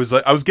know. I was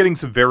getting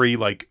some very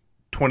like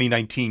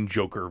 2019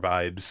 Joker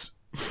vibes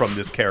from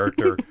this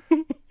character.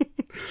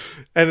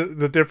 And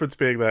the difference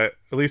being that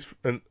at least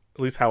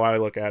how I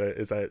look at it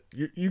is that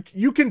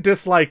you can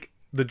dislike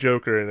the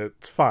Joker and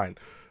it's fine.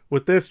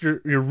 With this, you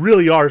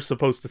really are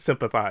supposed to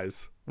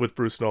sympathize with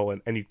Bruce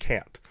Nolan, and you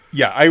can't.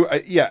 Yeah,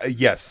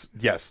 yes,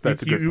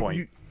 that's a good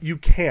point. You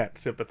can't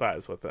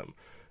sympathize with him.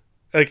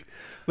 Like,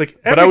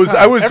 but I was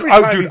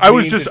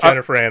just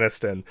Jennifer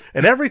Aniston,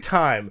 and every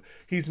time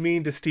he's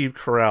mean to Steve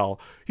Carell,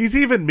 he's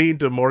even mean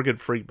to Morgan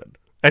Freeman,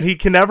 and he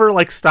can never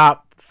like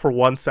stop for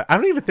 1 second. I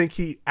don't even think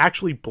he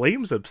actually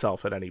blames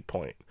himself at any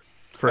point.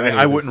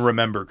 I wouldn't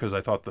remember because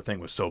I thought the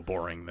thing was so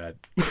boring that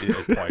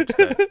at points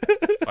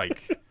that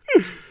like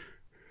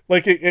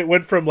it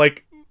went from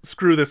like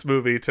screw this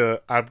movie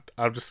to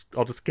I'll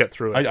just get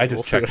through it. I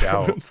just checked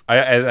out.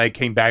 I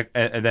came back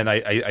and then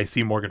I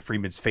see Morgan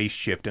Freeman's face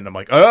shift and I'm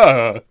like,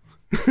 wrong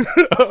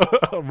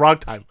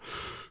time.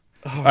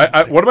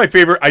 One of my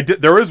favorite.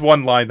 There is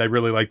one line I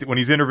really liked when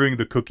he's interviewing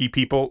the cookie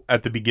people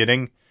at the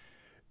beginning,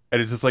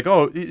 and it's just like,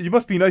 oh, it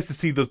must be nice to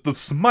see the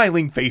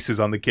smiling faces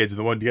on the kids. And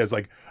the one he has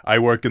like, I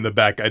work in the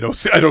back. I don't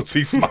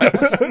see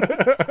smiles.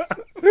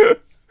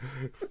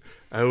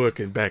 I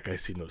work in back. I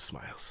see no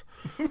smiles.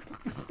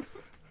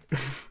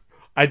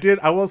 I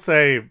will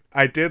say,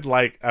 I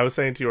was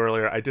saying to you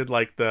earlier, I did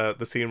like the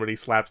scene when he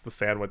slaps the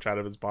sandwich out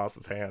of his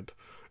boss's hand,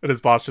 and his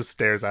boss just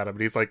stares at him,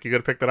 and he's like, you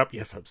gonna pick that up?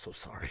 Yes, I'm so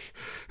sorry.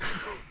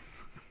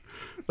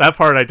 That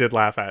part I did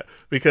laugh at,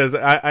 because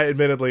I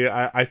admittedly,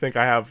 I think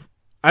I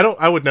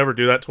would never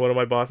do that to one of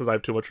my bosses. I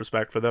have too much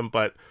respect for them,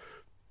 but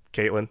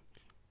Caitlin,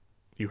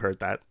 you heard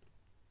that.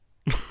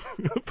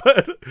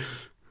 But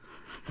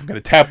I'm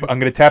gonna tap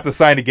the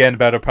sign again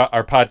about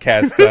our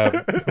podcast.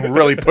 We're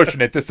really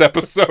pushing it this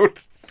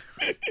episode.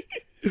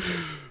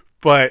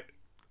 But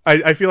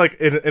I feel like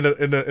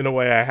in a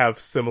way I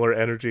have similar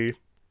energy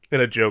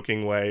in a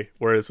joking way,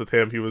 whereas with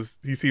him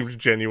he seemed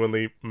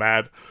genuinely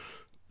mad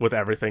with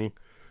everything,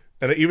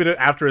 and even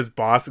after his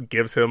boss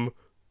gives him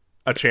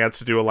a chance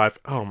to do a live,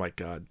 oh my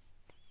god.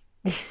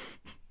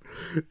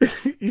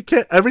 You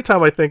can't. Every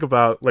time I think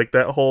about like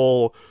that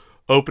whole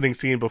opening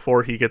scene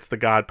before he gets the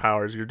god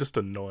powers, you're just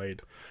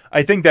annoyed.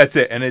 I think that's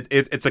it, and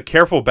it's a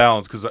careful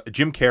balance, because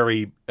Jim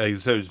Carrey,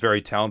 as I said, is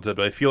very talented,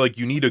 but I feel like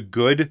you need a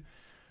good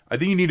I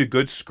think you need a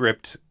good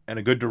script and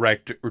a good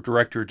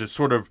director to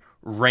sort of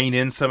rein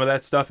in some of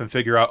that stuff and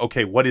figure out,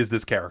 okay, what is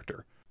this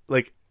character?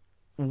 Like,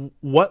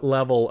 what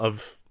level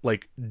of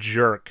like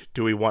jerk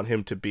do we want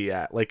him to be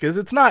at? Like, is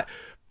it's not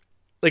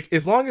like,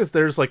 as long as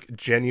there's like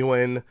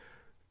genuine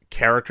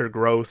character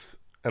growth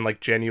and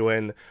like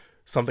genuine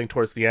something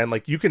towards the end,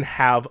 like you can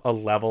have a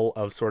level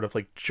of sort of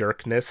like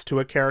jerkness to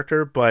a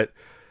character, but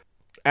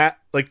at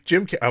like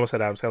I almost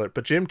said Adam Sandler,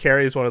 but Jim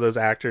Carrey is one of those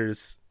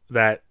actors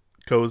that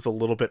goes a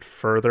little bit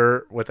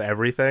further with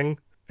everything.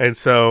 And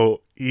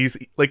so he's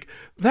like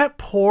that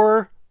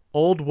poor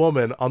old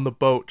woman on the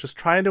boat just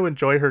trying to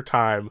enjoy her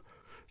time,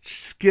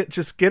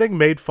 just getting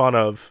made fun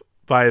of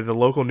by the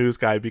local news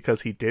guy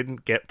because he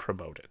didn't get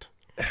promoted.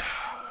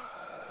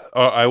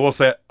 I will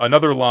say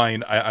another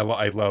line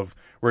I love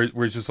where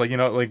it's just like, you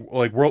know,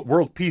 like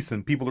world peace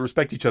and people to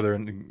respect each other,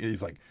 and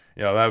he's like,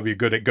 you know, that would be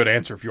a good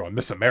answer if you want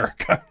Miss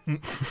America.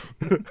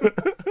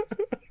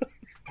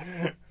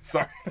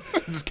 Sorry,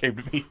 it just came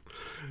to me.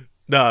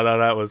 No,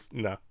 that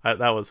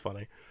was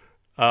funny.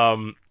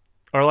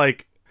 Or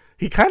like,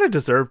 he kind of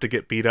deserved to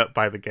get beat up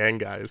by the gang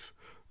guys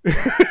in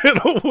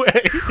a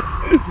way.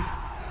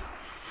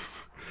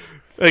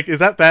 Like, is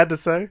that bad to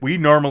say? We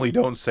normally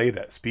don't say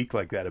that, speak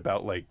like that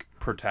about like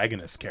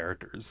protagonist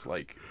characters.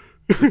 Like,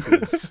 this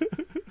is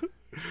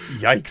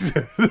yikes.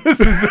 This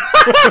is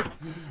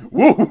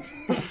woo.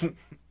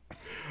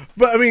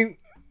 But I mean,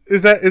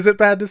 is it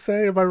bad to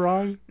say? Am I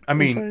wrong? I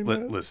mean,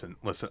 listen.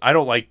 I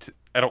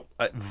don't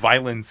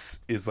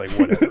violence is like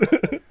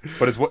whatever,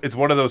 but it's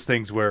one of those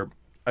things where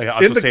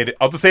I'll just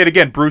say it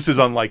again. Bruce is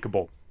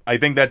unlikable. I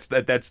think that's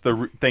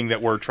the thing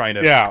that we're trying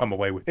to come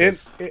away with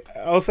this.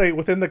 I'll say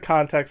within the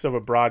context of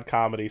a broad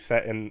comedy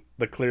set in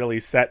the clearly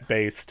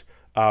set-based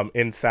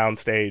in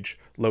soundstage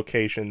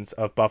locations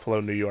of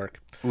Buffalo, New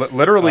York.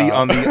 Literally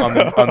on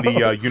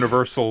the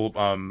Universal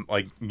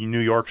like New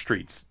York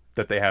streets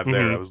that they have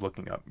there. I was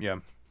looking up. Yeah.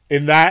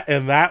 In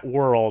that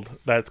world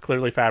that's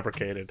clearly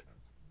fabricated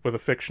with a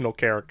fictional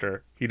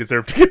character, he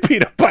deserved to get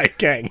beat up by a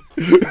gang.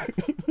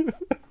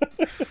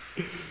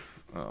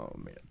 Oh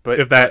man! But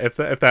if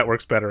that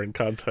works better in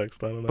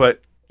context, I don't know.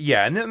 But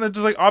yeah, and then there's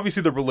like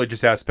obviously the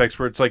religious aspects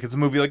where it's like it's a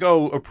movie like,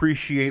 oh,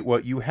 appreciate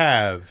what you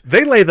have.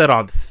 They lay that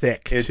on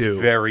thick. It's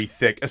too. very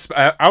thick.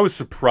 I was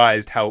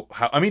surprised how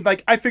I mean,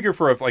 like I figure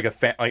for like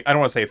I don't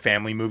want to say a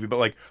family movie, but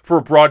like for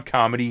a broad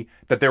comedy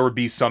that there would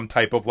be some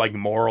type of like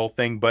moral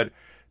thing. But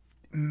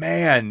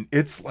man,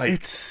 it's like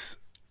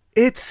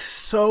it's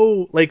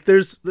so like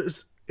there's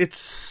it's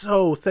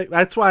so thick.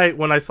 That's why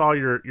when I saw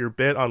your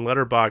bit on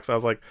Letterboxd, I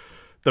was like,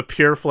 the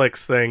Pure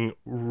Flix thing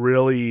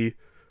really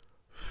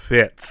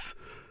fits,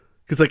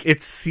 because like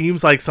it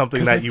seems like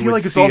something that you would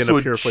like see in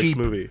a Pure Flix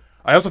movie.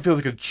 I also feel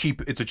like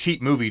it's a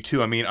cheap movie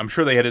too. I mean, I'm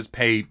sure they had to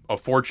pay a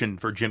fortune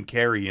for Jim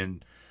Carrey,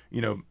 and you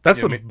know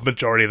that's the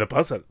majority of the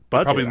budget.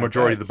 Probably the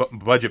majority of the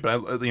budget,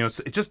 but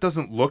it just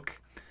doesn't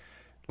look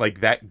like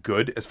that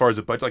good as far as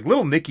the budget. Like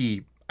Little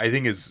Nicky, I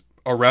think is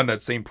around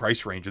that same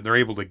price range, and they're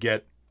able to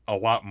get a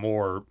lot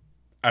more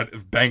out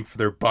of bang for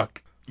their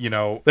buck. You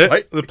know,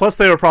 plus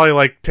they were probably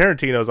like,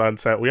 Tarantino's on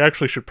set. We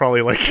actually should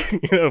probably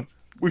like,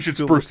 we should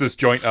spruce this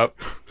joint up.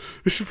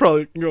 We should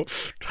probably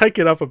hike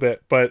it up a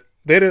bit. But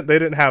they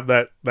didn't have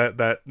that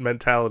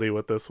mentality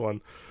with this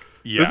one.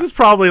 Yeah. This is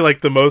probably like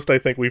the most I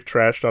think we've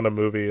trashed on a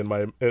movie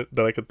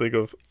that I could think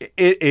of.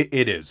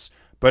 It is,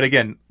 but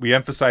again, we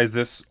emphasize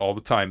this all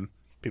the time.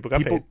 People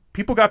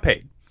got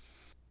paid.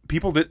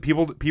 People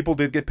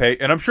did get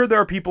paid, and I'm sure there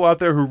are people out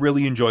there who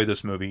really enjoy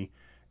this movie.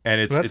 And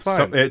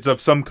it's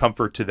of some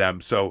comfort to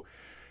them. So,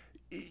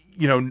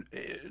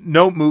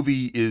 no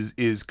movie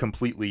is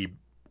completely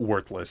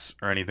worthless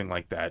or anything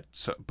like that.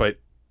 So, but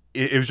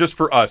it was just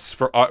for us.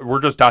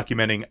 We're just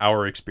documenting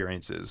our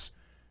experiences.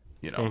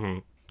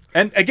 Mm-hmm.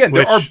 And again,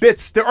 there are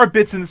bits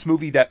in this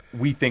movie that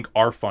we think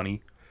are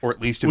funny or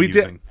at least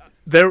amusing.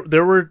 There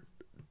were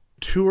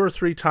 2 or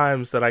 3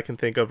 times that I can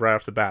think of right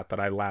off the bat that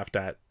I laughed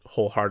at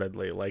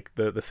wholeheartedly, like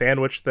the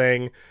sandwich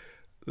thing.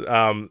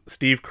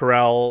 Steve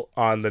Carell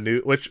on the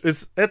new, which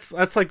is that's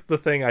like the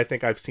thing I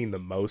think I've seen the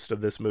most of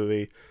this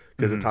movie,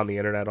 because it's on the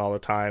internet all the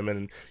time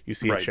and you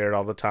see it shared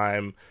all the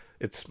time.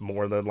 It's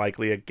more than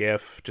likely a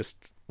GIF,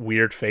 just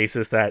weird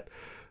faces that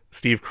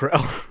Steve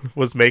Carell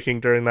was making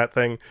during that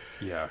thing.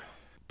 Yeah,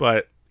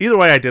 but either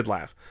way, I did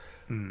laugh.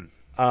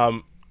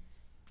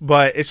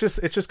 But it's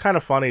just kind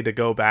of funny to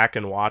go back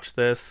and watch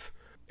this.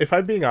 If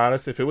I'm being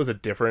honest, if it was a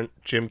different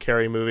Jim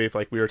Carrey movie, if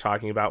like we were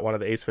talking about one of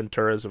the Ace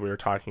Venturas, or we were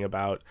talking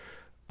about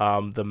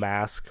The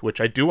Mask,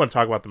 which I do want to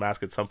talk about The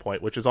Mask at some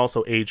point, which is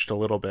also aged a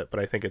little bit, but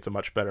I think it's a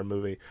much better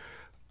movie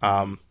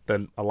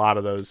than a lot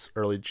of those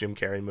early Jim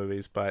Carrey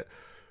movies. But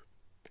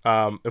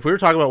if we were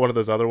talking about one of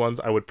those other ones,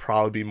 I would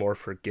probably be more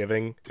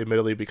forgiving,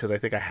 admittedly, because I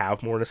think I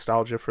have more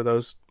nostalgia for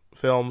those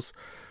films.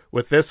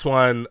 With this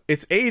one,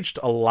 it's aged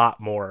a lot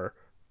more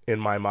in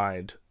my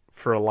mind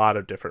for a lot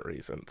of different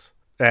reasons.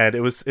 And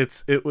and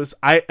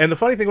the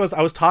funny thing was,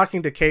 I was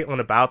talking to Caitlin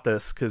about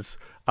this because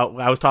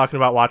I was talking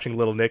about watching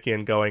Little Nicky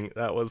and going,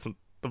 that wasn't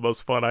the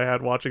most fun I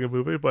had watching a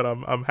movie, but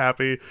I'm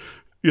happy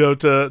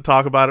to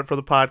talk about it for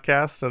the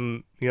podcast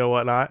and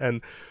whatnot.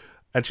 And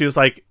she was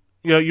like,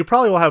 you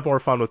probably will have more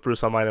fun with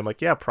Bruce Almighty. I'm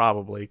like, yeah,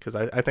 probably, because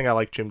I think I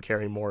like Jim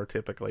Carrey more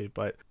typically,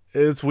 but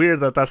it's weird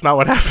that that's not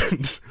what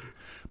happened.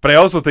 But I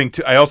also think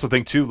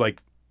too,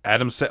 like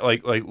Adam said,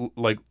 like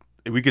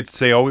we could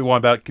say all we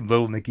want about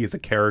Little Nicky as a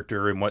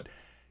character, and what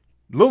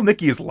Little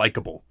Nicky is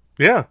likable.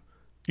 Yeah,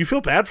 you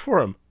feel bad for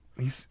him.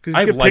 Because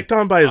he get picked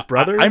on by his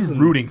brothers. I'm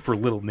rooting for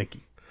Little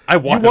Nicky. I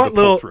want him to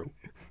pull through.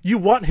 You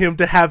want him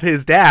to have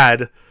his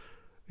dad.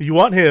 You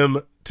want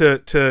him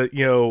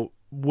to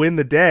win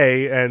the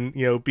day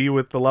and be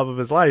with the love of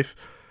his life.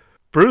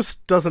 Bruce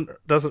doesn't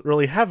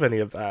really have any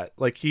of that.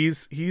 Like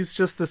he's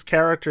just this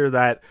character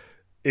that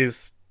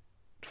is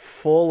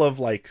full of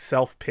like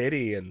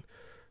self-pity and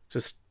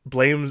just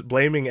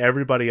blaming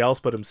everybody else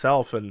but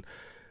himself, and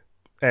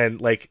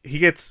like he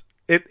gets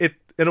it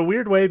in a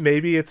weird way.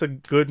 Maybe it's a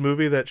good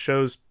movie that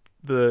shows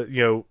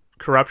the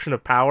corruption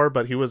of power,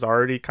 but he was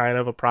already kind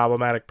of a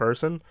problematic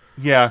person.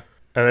 Yeah.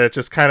 And it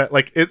just kind of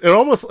like it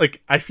almost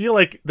like I feel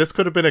like this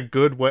could have been a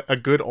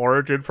good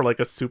origin for like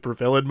a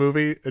supervillain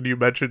movie. And you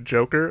mentioned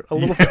Joker a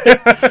little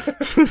bit.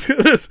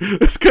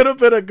 this could have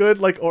been a good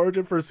like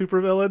origin for a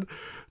supervillain,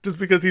 just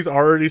because he's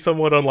already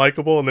somewhat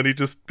unlikable, and then he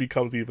just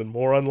becomes even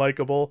more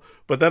unlikable.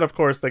 But then of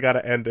course they got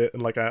to end it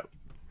in like a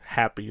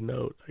happy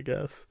note, I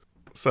guess.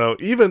 So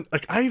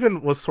I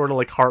even was sort of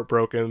like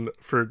heartbroken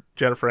for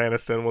Jennifer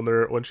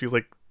Aniston when she's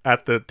like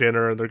at the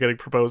dinner and they're getting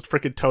proposed.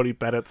 Freaking Tony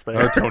Bennett's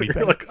there. Oh, Tony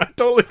Bennett. Like, I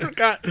totally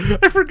forgot.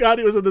 I forgot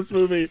he was in this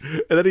movie.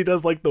 And then he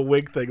does like the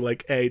wink thing,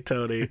 like, "Hey,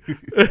 Tony,"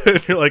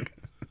 and you're like,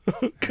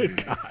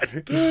 "Good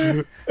God!"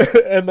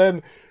 and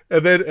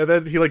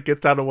then he like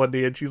gets down to one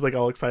knee and she's like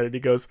all excited. He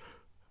goes,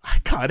 "I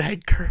got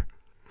Edgar,"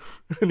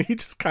 and he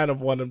just kind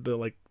of want him to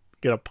like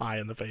get a pie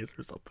in the face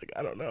or something.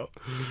 I don't know.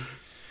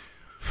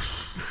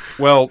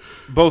 Well,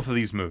 both of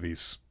these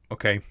movies,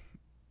 okay,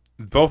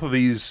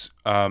 movies.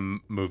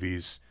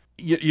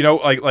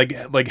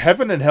 Like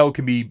Heaven and Hell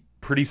can be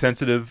pretty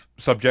sensitive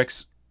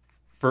subjects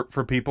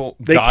for people.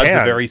 God's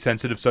a very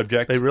sensitive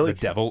subject. They really the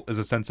devil is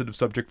a sensitive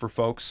subject for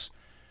folks.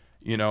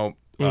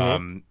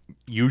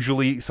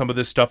 Usually some of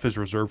this stuff is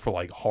reserved for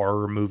like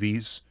horror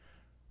movies.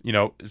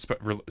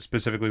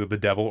 Specifically with the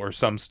devil, or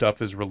some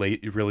stuff is really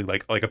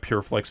like a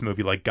Pure Flix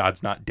movie like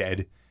God's Not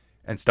Dead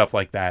and stuff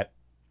like that.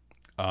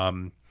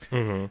 And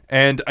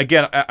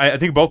again, I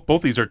think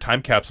both these are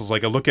time capsules.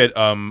 Like I look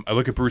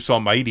at Bruce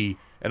Almighty,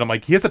 and I'm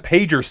like, he has a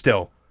pager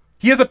still.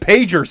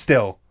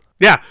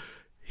 Yeah,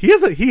 he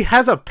has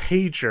a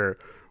pager,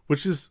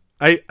 which is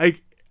I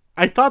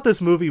thought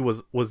this movie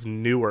was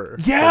newer.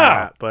 Yeah, than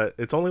that, but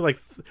it's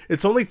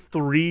only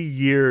 3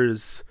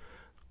 years.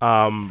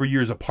 3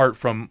 years apart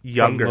from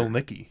younger Little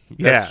Nicky.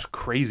 That's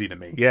crazy to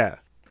me. Yeah,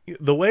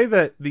 the way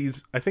that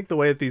these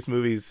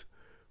movies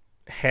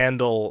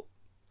handle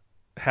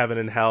Heaven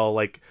and Hell,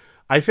 like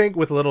I think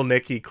with Little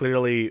Nicky,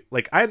 clearly,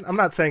 like I'm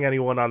not saying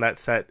anyone on that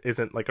set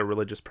isn't like a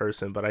religious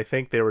person, but I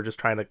think they were just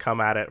trying to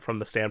come at it from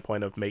the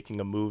standpoint of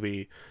making a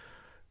movie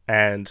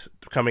and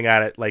coming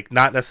at it like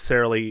not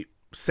necessarily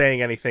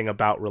saying anything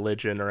about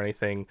religion or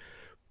anything.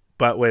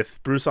 But with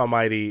Bruce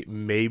Almighty,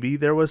 maybe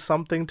there was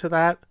something to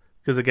that,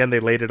 because again, they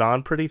laid it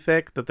on pretty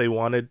thick that they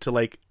wanted to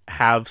like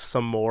have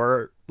some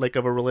more like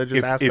of a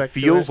religious aspect. It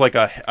feels like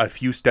a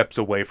few steps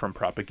away from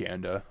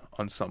propaganda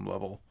on some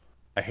level.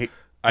 I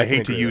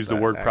hate to use the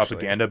word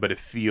propaganda, but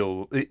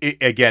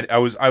again,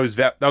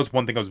 that was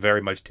one thing I was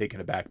very much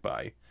taken aback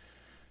by.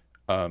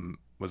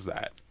 Was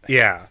that?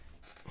 Yeah,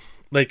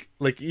 like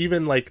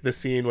even like the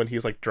scene when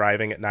he's like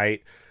driving at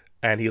night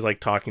and he's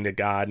like talking to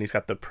God and he's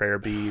got the prayer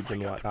beads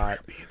and whatnot.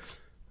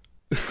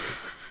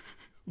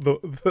 The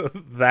prayer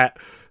beads.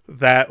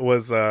 That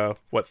was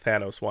what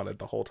Thanos wanted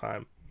the whole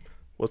time,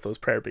 was those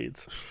prayer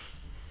beads.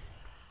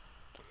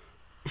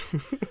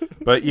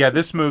 But yeah,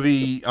 this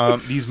movie,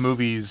 these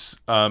movies,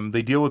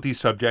 they deal with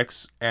these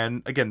subjects,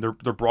 and again,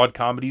 they're broad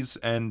comedies,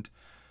 and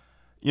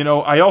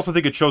I also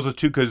think it shows us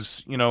too,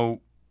 because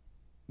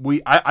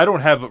I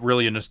don't have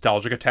really a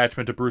nostalgic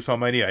attachment to Bruce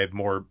Almighty. I have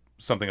more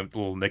something of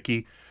Little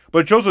Nicky, but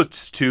it shows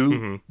us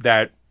too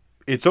that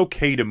it's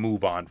okay to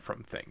move on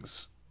from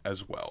things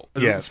as well.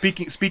 Yes.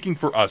 Speaking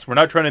for us, we're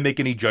not trying to make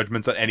any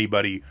judgments on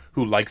anybody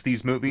who likes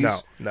these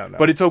movies. No.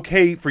 But it's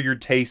okay for your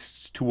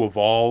tastes to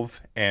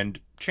evolve and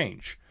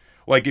change.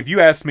 Like if you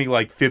asked me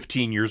like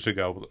 15 years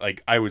ago,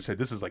 like I would say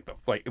this is like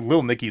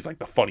Little Nicky's like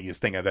the funniest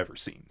thing I've ever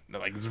seen.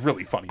 Like it's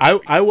really funny.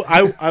 I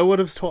would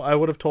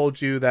have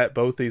told you that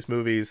both these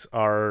movies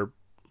are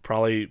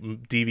probably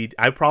DVD.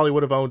 I probably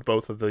would have owned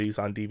both of these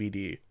on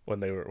DVD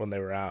when they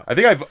were out. I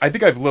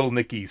think I've Little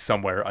Nicky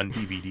somewhere on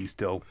DVD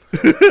still.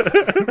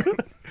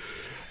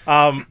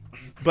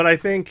 But I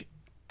think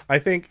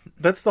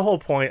that's the whole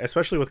point,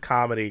 especially with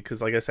comedy,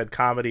 because like I said,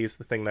 comedy is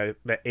the thing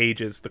that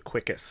ages the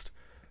quickest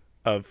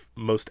of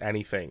most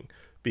anything,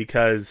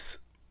 because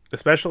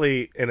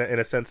especially in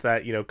a sense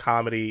that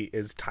comedy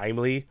is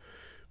timely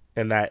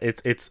and that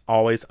it's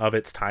always of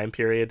its time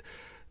period,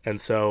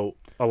 and so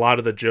a lot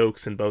of the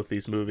jokes in both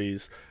these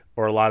movies,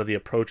 or a lot of the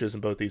approaches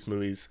in both these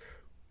movies,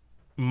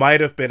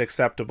 might have been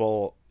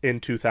acceptable in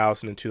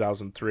 2000 and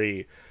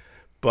 2003,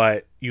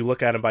 but you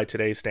look at them by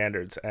today's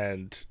standards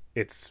and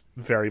it's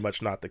very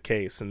much not the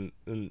case. And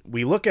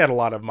we look at a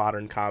lot of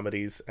modern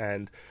comedies,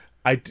 and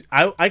I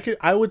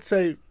would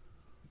say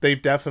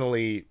they've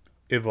definitely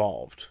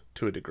evolved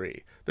to a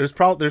degree. There's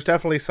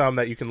definitely some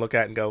that you can look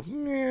at and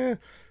go,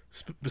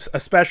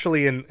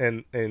 especially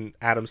in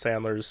Adam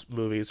Sandler's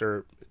movies,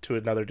 or to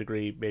another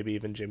degree, maybe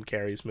even Jim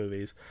Carrey's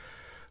movies.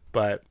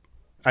 But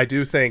I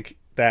do think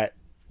that,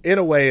 in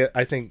a way,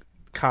 I think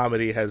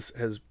comedy has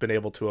been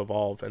able to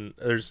evolve, and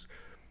there's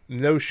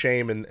no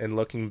shame in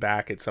looking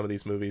back at some of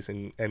these movies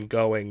and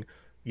going,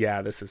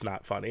 yeah, this is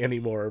not funny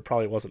anymore. It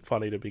probably wasn't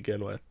funny to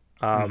begin with.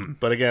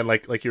 But again,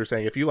 like you were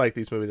saying, if you like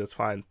these movies, that's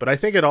fine. But I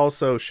think it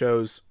also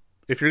shows,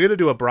 if you're going to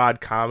do a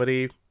broad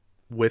comedy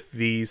with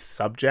these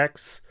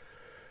subjects,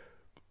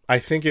 I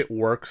think it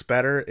works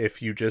better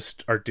if you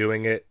just are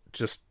doing it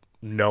just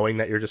knowing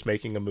that you're just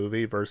making a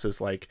movie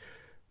versus I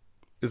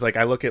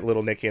look at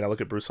Little Nicky and I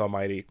look at Bruce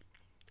Almighty.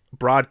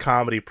 Broad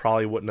comedy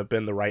probably wouldn't have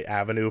been the right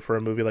avenue for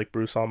a movie like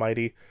Bruce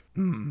Almighty,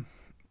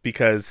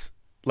 because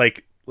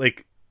like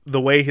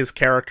the way his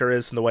character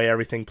is and the way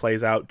everything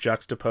plays out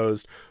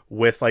juxtaposed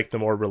with like the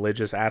more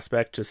religious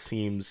aspect just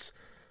seems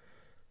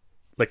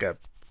like a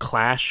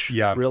clash,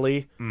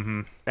 really.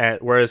 And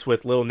whereas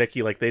with Little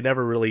Nicky, like, they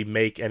never really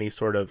make any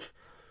sort of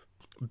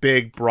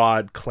big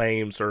broad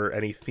claims or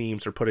any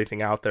themes or put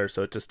anything out there,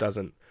 so it just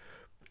doesn't,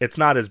 it's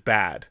not as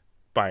bad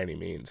by any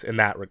means in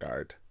that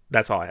regard.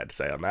 That's all I had to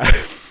say on that.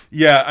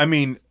 Yeah, I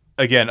mean,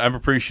 again, I'm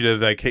appreciative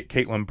that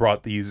Caitlin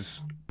brought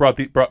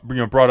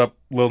up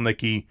Lil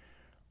Nicky,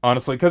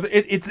 honestly, because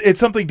it's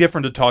something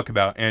different to talk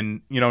about,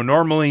 and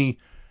normally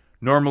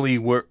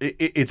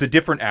it's a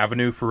different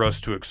avenue for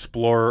us to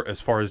explore as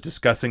far as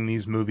discussing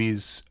these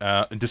movies,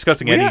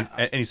 discussing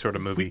any sort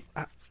of movie.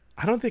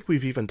 I don't think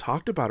we've even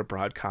talked about a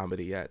broad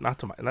comedy yet.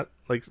 Not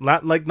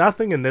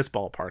nothing in this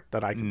ballpark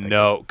that I can think of.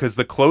 No, because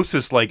the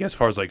closest, as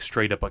far as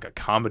straight up a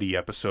comedy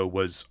episode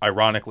was,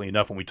 ironically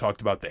enough, when we talked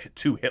about the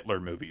 2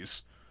 Hitler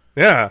movies.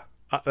 Yeah,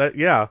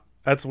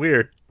 that's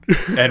weird.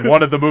 And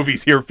one of the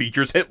movies here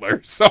features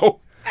Hitler.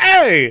 So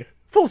hey,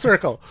 full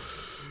circle.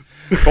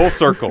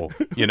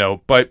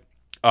 But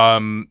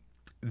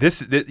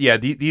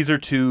these are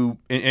 2.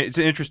 It's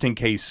an interesting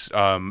case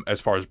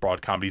as far as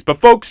broad comedies. But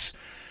folks,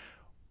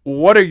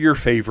 what are your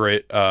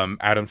favorite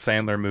Adam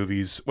Sandler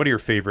movies? What are your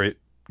favorite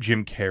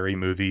Jim Carrey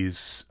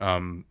movies?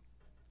 Do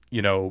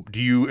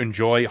you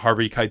enjoy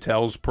Harvey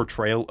Keitel's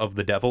portrayal of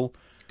the devil?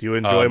 Do you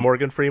enjoy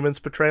Morgan Freeman's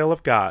portrayal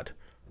of God?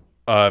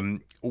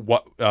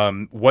 What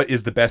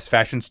is the best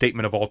fashion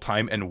statement of all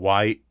time, and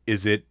why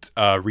is it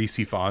Reese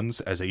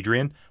Fonz as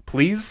Adrian?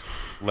 Please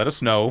let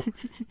us know.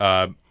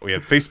 We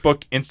have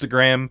Facebook,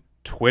 Instagram,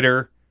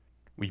 Twitter.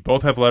 We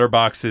both have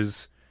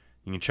letterboxes.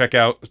 You can check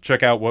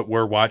out what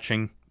we're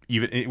watching.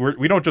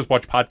 We don't just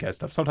watch podcast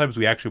stuff. Sometimes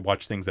we actually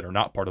watch things that are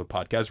not part of the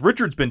podcast.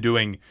 Richard's been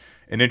doing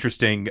an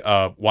interesting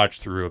watch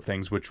through of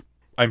things, which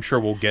I'm sure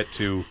we'll get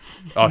to.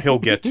 He'll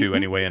get to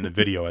anyway in the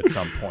video at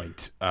some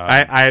point.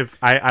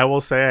 I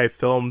will say I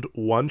filmed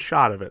one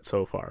shot of it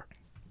so far.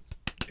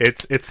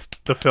 It's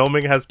the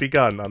filming has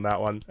begun on that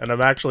one, and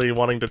I'm actually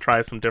wanting to try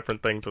some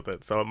different things with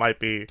it. So it might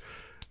be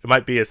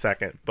a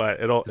second,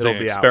 but it'll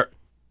be out.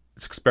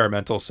 It's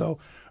experimental, so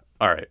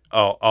all right.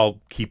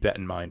 I'll keep that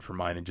in mind for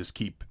mine, and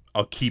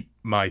I'll keep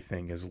my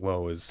thing as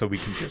low as, so we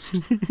can just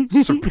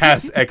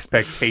surpass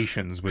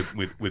expectations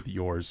with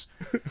yours.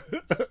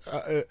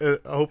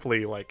 Hopefully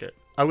you like it.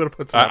 I'm gonna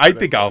put some. I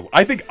think I'll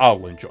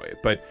enjoy it,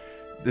 but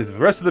the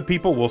rest of the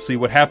people, we'll see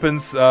what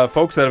happens.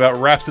 Folks, that about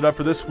wraps it up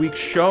for this week's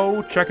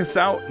show. Check us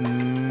out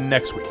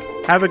next week.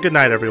 Have a good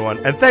night, everyone,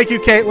 and thank you,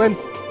 Caitlin.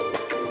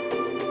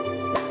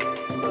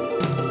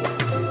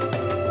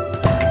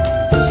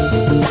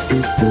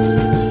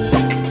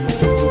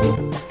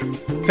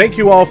 Thank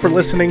you all for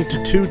listening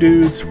to 2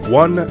 Dudes,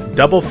 1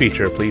 Double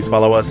Feature. Please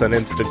follow us on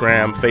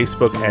Instagram,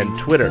 Facebook, and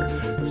Twitter.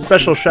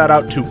 Special shout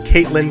out to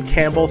Caitlin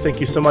Campbell.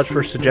 Thank you so much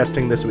for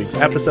suggesting this week's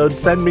episode.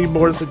 Send me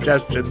more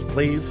suggestions,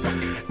 please.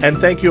 And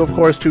thank you, of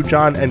course, to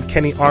John and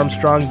Kenny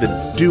Armstrong,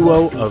 the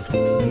duo of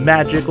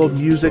magical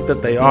music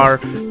that they are.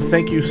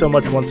 Thank you so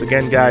much once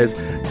again, guys.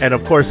 And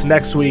of course,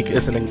 next week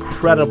is an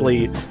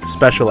incredibly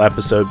special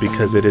episode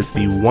because it is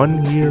the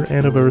 1-year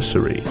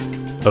anniversary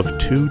of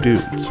 2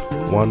 Dudes,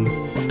 1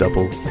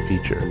 Double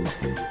Feature.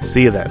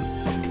 See you then.